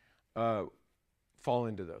fall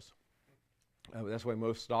into those. That's why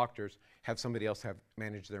most doctors have somebody else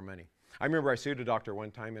manage their money. I remember I sued a doctor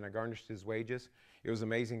one time and I garnished his wages. It was an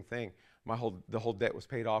amazing thing. The whole debt was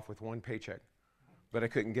paid off with one paycheck, but I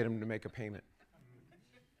couldn't get him to make a payment.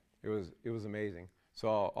 It was amazing. So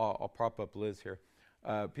I'll prop up Liz here.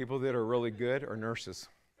 People that are really good are nurses.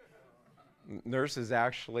 Nurses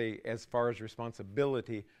actually, as far as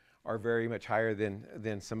responsibility, are very much higher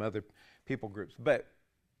than some other people groups. But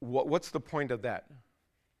what's the point of that?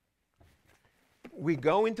 We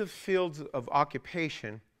go into fields of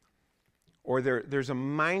occupation, or there's a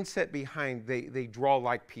mindset behind, they draw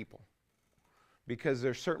like people. Because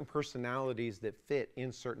there's certain personalities that fit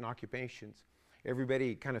in certain occupations.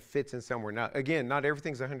 Everybody kind of fits in somewhere. Now, again, not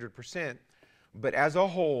everything's 100%, but as a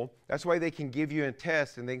whole, that's why they can give you a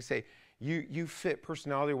test and they can say, you fit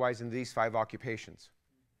personality-wise in these 5 occupations.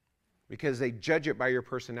 Because they judge it by your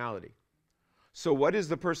personality. So what is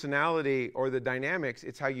the personality or the dynamics?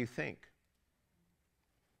 It's how you think.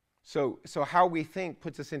 So how we think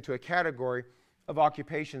puts us into a category of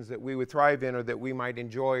occupations that we would thrive in or that we might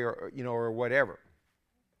enjoy or whatever.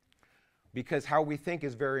 Because how we think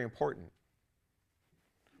is very important.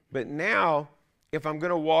 But now, if I'm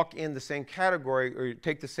going to walk in the same category or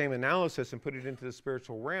take the same analysis and put it into the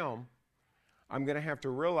spiritual realm, I'm going to have to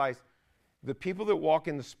realize the people that walk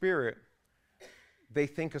in the Spirit, they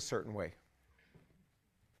think a certain way.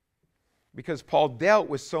 Because Paul dealt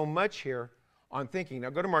with so much here on thinking. Now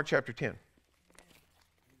go to Mark chapter 10.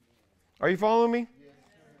 Are you following me?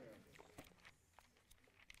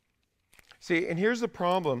 See, and here's the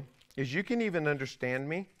problem, is you can even understand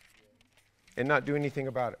me and not do anything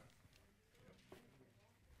about it.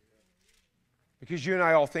 Because you and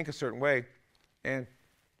I all think a certain way, and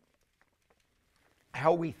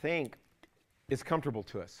how we think is comfortable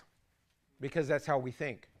to us. Because that's how we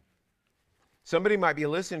think. Somebody might be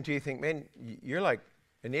listening to you think, man, you're like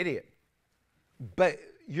an idiot. But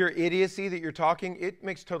your idiocy that you're talking, it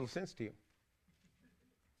makes total sense to you.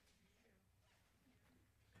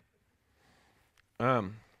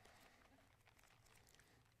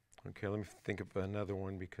 Okay, let me think of another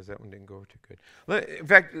one because that one didn't go too good. In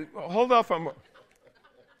fact, hold off on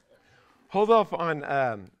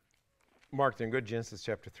Mark then. Go to Genesis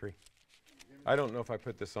chapter 3. I don't know if I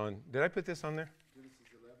put this on. Did I put this on there? Genesis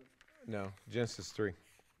 11. No, Genesis 3.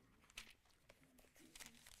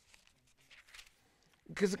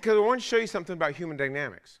 Because I want to show you something about human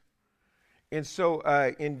dynamics. And so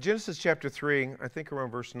in Genesis chapter 3, I think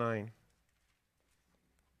around verse 9,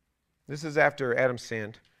 this is after Adam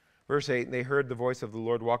sinned. Verse 8, they heard the voice of the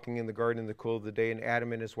Lord walking in the garden in the cool of the day, and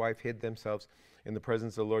Adam and his wife hid themselves in the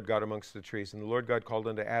presence of the Lord God amongst the trees. And the Lord God called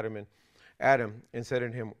unto Adam and said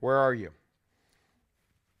unto him, where are you?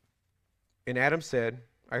 And Adam said,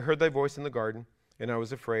 I heard thy voice in the garden, and I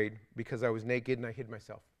was afraid, because I was naked and I hid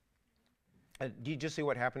myself. Do you just see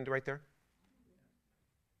what happened right there?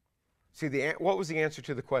 See, what was the answer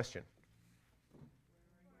to the question?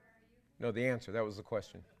 No, the answer. That was the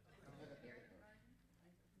question.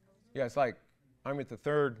 Yeah, it's like, I'm at the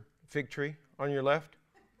 3rd fig tree on your left.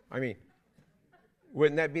 I mean,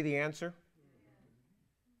 wouldn't that be the answer?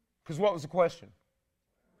 Because what was the question?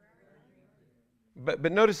 But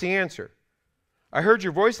notice the answer. I heard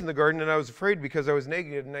your voice in the garden, and I was afraid because I was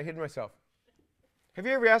naked and I hid myself. Have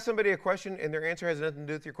you ever asked somebody a question and their answer has nothing to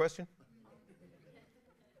do with your question?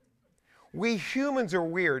 We humans are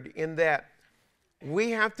weird in that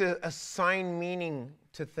we have to assign meaning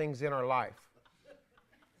to things in our life.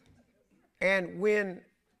 And when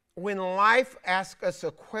life asks us a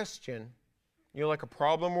question, like a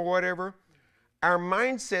problem or whatever, our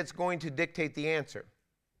mindset's going to dictate the answer.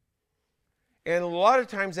 And a lot of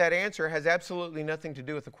times that answer has absolutely nothing to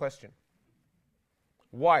do with the question.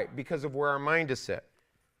 Why? Because of where our mind is set.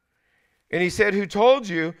 And he said, who told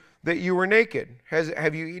you that you were naked?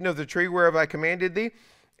 Have you eaten of the tree whereof I commanded thee,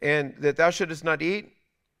 and that thou shouldest not eat?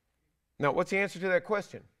 Now, what's the answer to that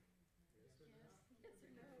question?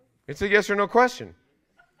 It's a yes or no question.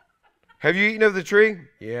 Have you eaten of the tree?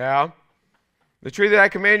 Yeah. The tree that I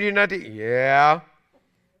commanded you not to eat? Yeah.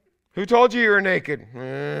 Who told you you were naked?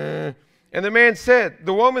 And the man said,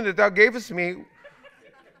 the woman that thou gavest me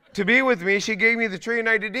to be with me, she gave me the tree and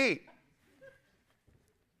I did eat.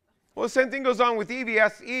 Well, the same thing goes on with Eve. He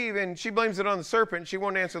asks Eve, and she blames it on the serpent. She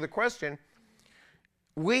won't answer the question.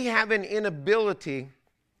 We have an inability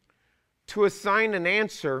to assign an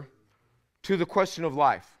answer to the question of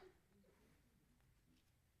life.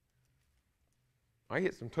 I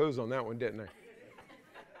hit some toes on that one, didn't I?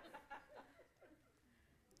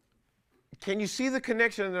 Can you see the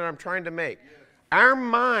connection that I'm trying to make? Our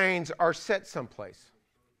minds are set someplace.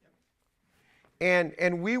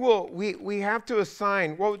 And we have to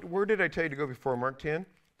assign, where did I tell you to go before? Mark 10?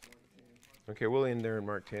 Okay, we'll end there in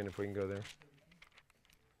Mark 10 if we can go there.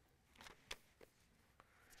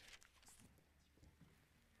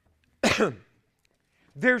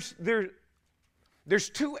 There's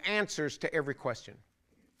two answers to every question.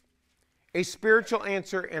 A spiritual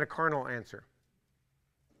answer and a carnal answer.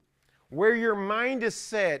 Where your mind is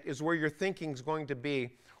set is where your thinking is going to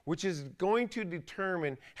be, which is going to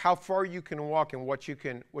determine how far you can walk and what you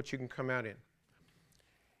can come out in.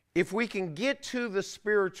 If we can get to the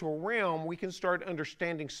spiritual realm, we can start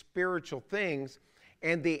understanding spiritual things,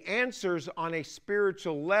 and the answers on a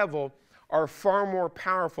spiritual level are far more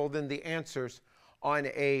powerful than the answers on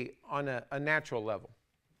a natural level.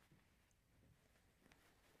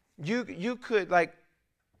 You could, like,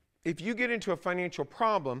 if you get into a financial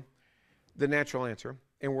problem, the natural answer,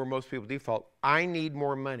 and where most people default, I need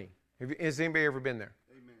more money. Has anybody ever been there?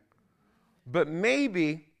 Amen. But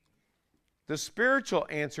maybe the spiritual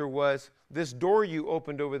answer was, this door you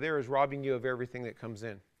opened over there is robbing you of everything that comes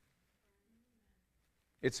in.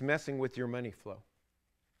 It's messing with your money flow.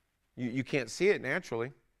 You can't see it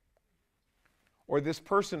naturally. Or this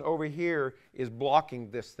person over here is blocking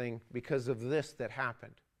this thing because of this that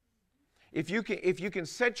happened. If you can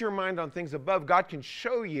set your mind on things above, God can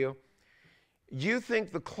show you. You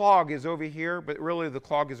think the clog is over here, but really the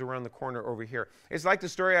clog is around the corner over here. It's like the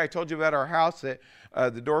story I told you about our house, that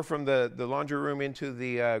the door from the laundry room into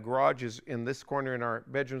the garage is in this corner, and our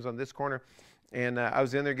bedroom's on this corner. And I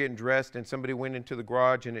was in there getting dressed, and somebody went into the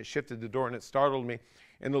garage, and it shifted the door, and it startled me.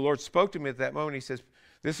 And the Lord spoke to me at that moment. He says,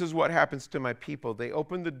 this is what happens to my people. They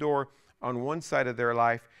open the door on one side of their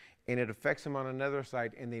life, and it affects them on another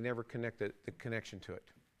side, and they never connect the connection to it.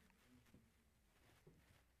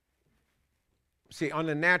 See, on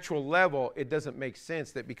a natural level, it doesn't make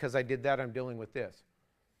sense that because I did that, I'm dealing with this.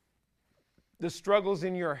 The struggles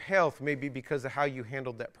in your health may be because of how you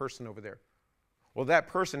handled that person over there. Well, that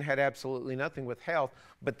person had absolutely nothing with health,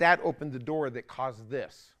 but that opened the door that caused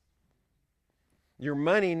this. Your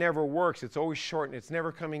money never works. It's always short, and it's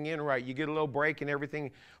never coming in right. You get a little break, and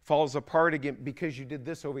everything falls apart again because you did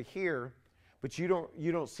this over here, but you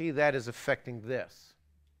don't see that as affecting this.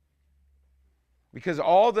 Because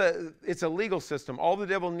it's a legal system. All the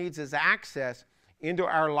devil needs is access into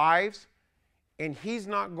our lives, and he's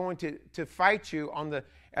not going to fight you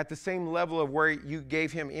at the same level of where you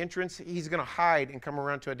gave him entrance. He's going to hide and come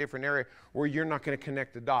around to a different area where you're not going to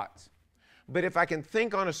connect the dots. But if I can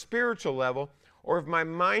think on a spiritual level, or if my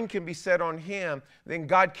mind can be set on him, then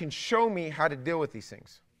God can show me how to deal with these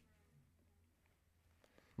things.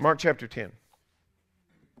 Mark chapter 10,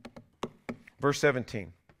 verse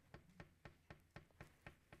 17.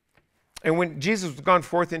 And when Jesus was gone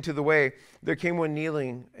forth into the way, there came one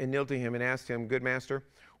kneeling and knelt to him and asked him, Good master,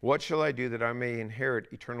 what shall I do that I may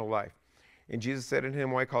inherit eternal life? And Jesus said unto him,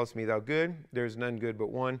 Why callest me thou good? There is none good but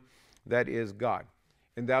one, that is God.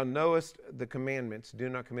 And thou knowest the commandments, do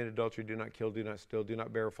not commit adultery, do not kill, do not steal, do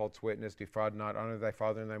not bear false witness, defraud not, honor thy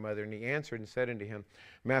father and thy mother. And he answered and said unto him,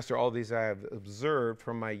 Master, all these I have observed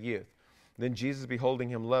from my youth. Then Jesus, beholding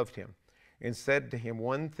him, loved him, and said to him,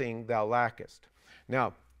 One thing thou lackest.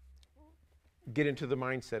 Now, get into the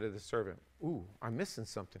mindset of the servant. Ooh, I'm missing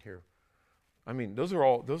something here. I mean, those are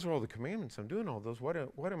all the commandments. I'm doing all those. What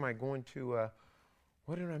am I going to?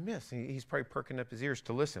 What did I miss? He's probably perking up his ears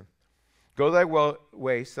to listen. Go thy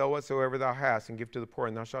way, sell whatsoever thou hast, and give to the poor,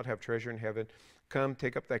 and thou shalt have treasure in heaven. Come,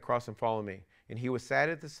 take up thy cross and follow me. And he was sad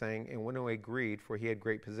at the saying, and went away grieved, for he had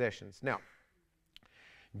great possessions. Now,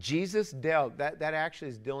 Jesus dealt that actually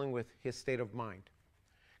is dealing with his state of mind,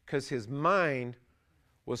 because his mind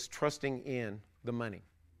was trusting in the money.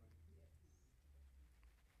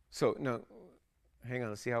 So, now, hang on,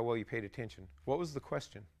 let's see how well you paid attention. What was the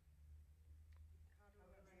question?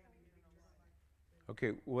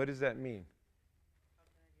 Okay, what does that mean?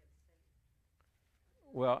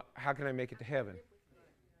 Well, how can I make it to heaven?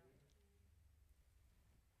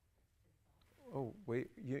 oh, wait,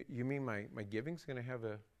 you mean my giving's going to have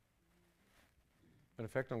an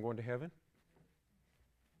effect on going to heaven?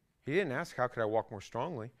 He didn't ask, how could I walk more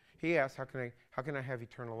strongly? He asked, how can I have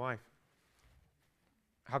eternal life?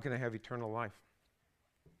 How can I have eternal life?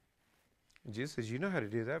 And Jesus says, you know how to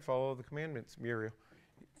do that. Follow the commandments, Muriel.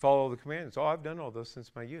 Follow the commandments. Oh, I've done all those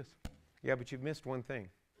since my youth. Yeah, but you've missed one thing.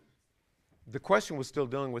 The question was still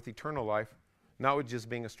dealing with eternal life, not with just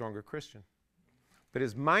being a stronger Christian. But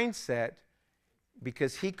his mindset,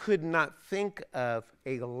 because he could not think of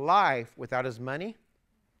a life without his money,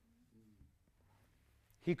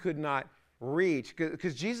 he could not reach,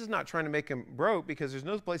 because Jesus is not trying to make him broke, because there's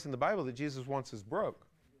no place in the Bible that Jesus wants us broke.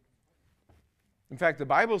 In fact, the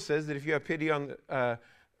Bible says that if you have pity on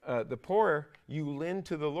the poor, you lend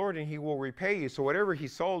to the Lord and he will repay you. So whatever he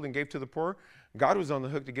sold and gave to the poor, God was on the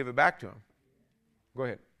hook to give it back to him. Go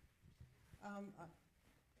ahead.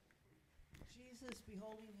 Jesus,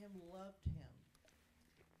 beholding him, loved him.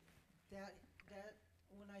 That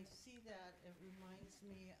when I see that, it reminds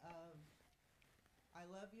me of, I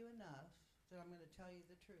love you enough that I'm going to tell you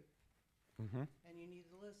the truth. Mm-hmm. And you need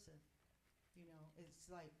to listen. You know,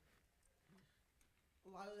 it's like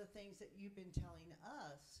a lot of the things that you've been telling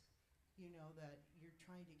us, you know, that you're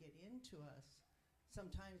trying to get into us,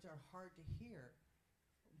 sometimes are hard to hear.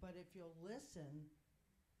 But if you'll listen,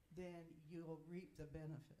 then you'll reap the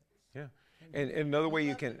benefits. Yeah. And another way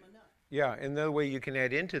you can, another way you can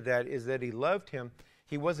add into that is that he loved him.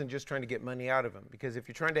 He wasn't just trying to get money out of him. Because if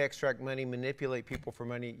you're trying to extract money, manipulate people for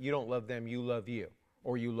money, you don't love them, you love you,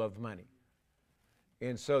 or you love money.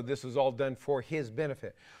 And so this was all done for his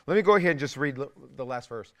benefit. Let me go ahead and just read the last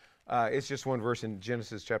verse. It's just one verse in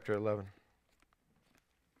Genesis chapter 11.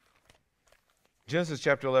 Genesis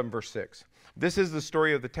chapter 11, verse 6. This is the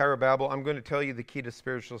story of the Tower of Babel. I'm going to tell you the key to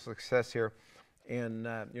spiritual success here, and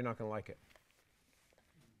you're not going to like it.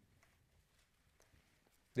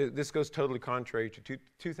 This goes totally contrary to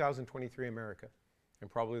 2023 America, and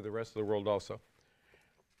probably the rest of the world also.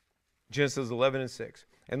 Genesis 11 and 6.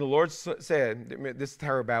 And the Lord said, this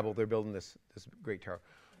Tower of Babel, they're building this great tower.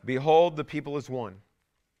 Behold, the people is one.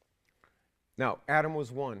 Now, Adam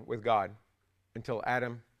was one with God until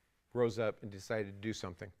Adam rose up and decided to do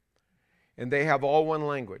something. And they have all one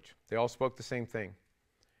language. They all spoke the same thing.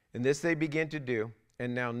 And this they began to do.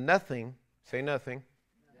 And now nothing, say nothing.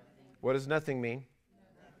 What does nothing mean?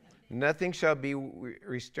 Nothing shall be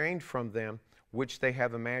restrained from them which they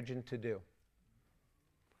have imagined to do.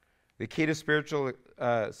 The key to spiritual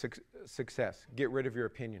success, get rid of your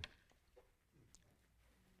opinion.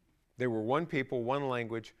 They were one people, one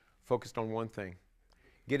language, focused on one thing.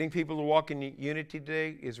 Getting people to walk in unity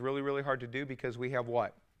today is really, really hard to do because we have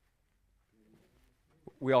what?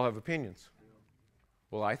 We all have opinions.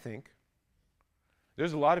 Well, I think.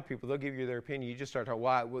 There's a lot of people, they'll give you their opinion. You just start talking,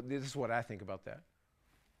 well, this is what I think about that.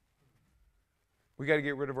 We got to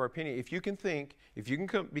get rid of our opinion. If you can think, if you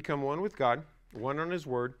can become one with God, one on his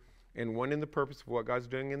word, and one in the purpose of what God's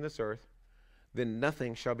doing in this earth, then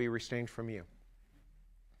nothing shall be restrained from you.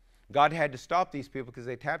 God had to stop these people because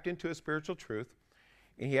they tapped into a spiritual truth,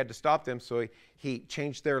 and he had to stop them, so he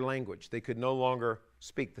changed their language. They could no longer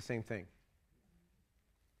speak the same thing.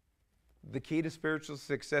 The key to spiritual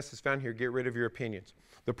success is found here. Get rid of your opinions.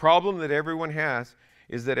 The problem that everyone has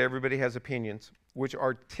is that everybody has opinions, which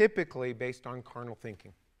are typically based on carnal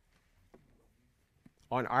thinking,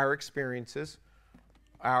 on our experiences,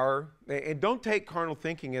 and don't take carnal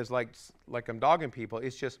thinking as like I'm dogging people.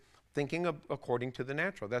 It's just thinking according to the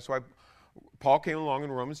natural. That's why Paul came along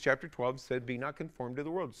in Romans chapter 12 and said, be not conformed to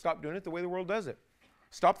the world. Stop doing it the way the world does it.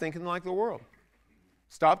 Stop thinking like the world.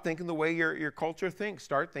 Stop thinking the way your culture thinks.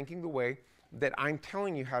 Start thinking the way that I'm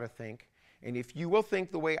telling you how to think. And if you will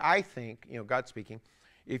think the way I think, God speaking,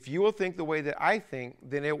 if you will think the way that I think,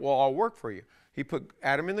 then it will all work for you. He put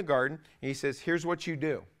Adam in the garden, and he says, here's what you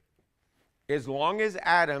do. As long as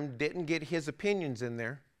Adam didn't get his opinions in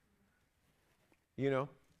there, it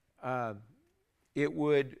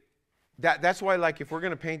would. That's why, like, if we were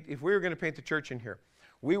going to paint the church in here,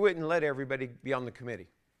 we wouldn't let everybody be on the committee.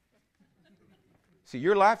 See,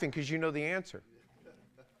 you're laughing because you know the answer.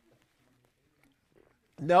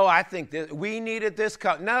 No, I think that we needed this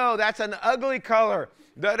color. No, that's an ugly color.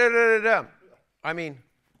 Da da da da da. I mean,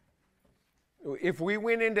 if we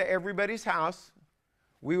went into everybody's house,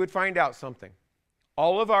 we would find out something.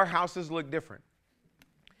 All of our houses look different.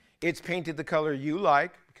 It's painted the color you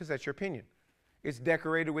like because that's your opinion. It's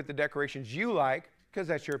decorated with the decorations you like because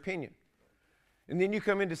that's your opinion. And then you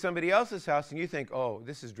come into somebody else's house and you think, oh,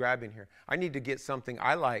 this is drab in here. I need to get something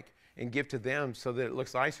I like and give to them so that it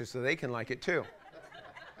looks nicer so they can like it too.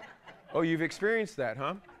 Oh, you've experienced that,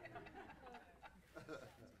 huh?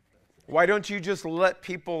 Why don't you just let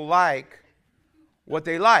people like what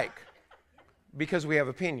they like? Because we have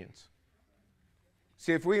opinions.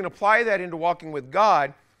 See, if we can apply that into walking with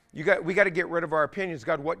God, we got to get rid of our opinions.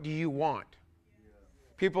 God, what do you want?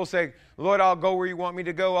 People say, Lord, I'll go where you want me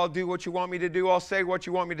to go. I'll do what you want me to do. I'll say what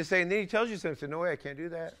you want me to say. And then he tells you something. No way, I can't do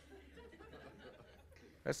that.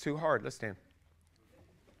 That's too hard. Let's stand.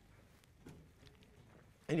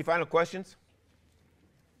 Any final questions?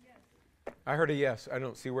 Yes. I heard a yes. I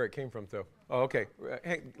don't see where it came from, though. Oh, okay.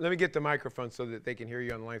 Hey, let me get the microphone so that they can hear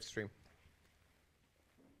you on the live stream.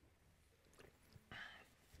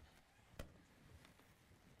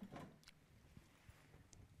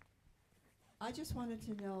 I just wanted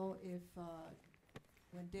to know if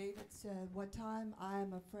when David said, "What time I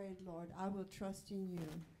am afraid, Lord, I will trust in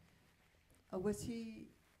you," was he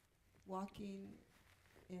walking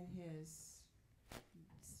in his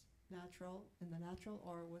in the natural,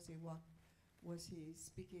 or was he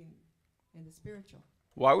speaking in the spiritual?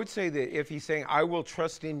 Well, I would say that if he's saying, I will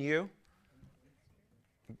trust in you.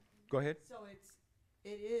 Go ahead. So it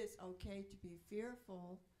is okay to be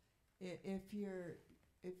fearful if you're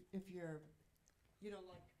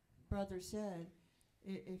like brother said,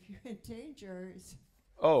 if you're in danger, it's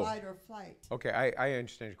fight or flight. Okay, I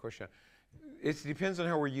understand your question. It depends on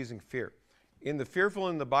how we're using fear. In the fearful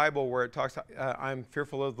in the Bible where it talks, I'm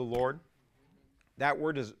fearful of the Lord, that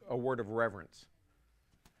word is a word of reverence.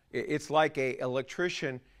 It's like an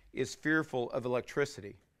electrician is fearful of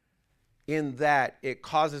electricity in that it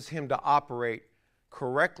causes him to operate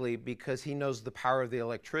correctly because he knows the power of the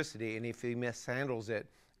electricity, and if he mishandles it,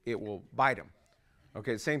 it will bite him.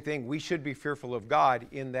 Okay, same thing. We should be fearful of God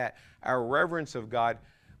in that our reverence of God.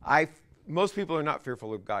 Most people are not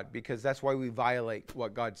fearful of God because that's why we violate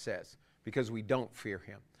what God says, because we don't fear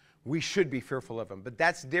him. We should be fearful of him, but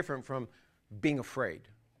that's different from being afraid.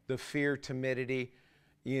 The fear, timidity,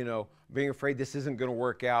 being afraid this isn't going to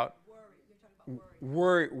work out. Worry. You're talking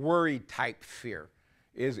about Worry type fear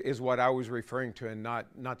is what I was referring to, and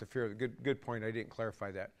not the fear. Good point. I didn't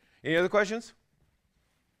clarify that. Any other questions?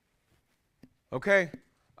 Okay,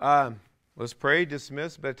 let's pray,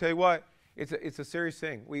 dismiss. But I tell you what, it's a serious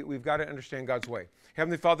thing. We've got to understand God's way.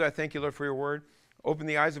 Heavenly Father, I thank you, Lord, for your word. Open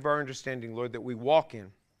the eyes of our understanding, Lord, that we walk in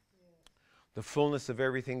the fullness of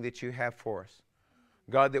everything that you have for us.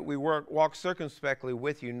 God, that we walk circumspectly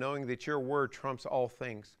with you, knowing that your word trumps all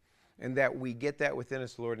things, and that we get that within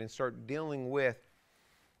us, Lord, and start dealing with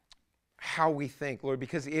how we think, Lord,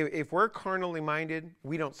 because if we're carnally minded,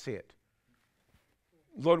 we don't see it.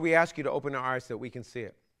 Lord, we ask you to open our eyes so that we can see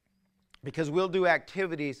it. Because we'll do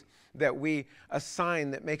activities that we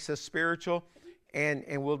assign that makes us spiritual,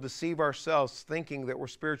 and we'll deceive ourselves thinking that we're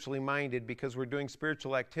spiritually minded because we're doing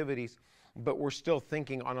spiritual activities, but we're still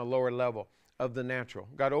thinking on a lower level of the natural.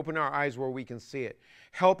 God, open our eyes where we can see it.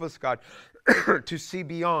 Help us, God, to see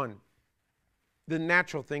beyond the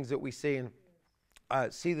natural things that we see and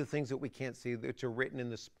see the things that we can't see that are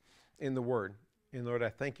written in the Word. And Lord, I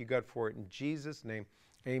thank you, God, for it. In Jesus' name,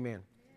 amen.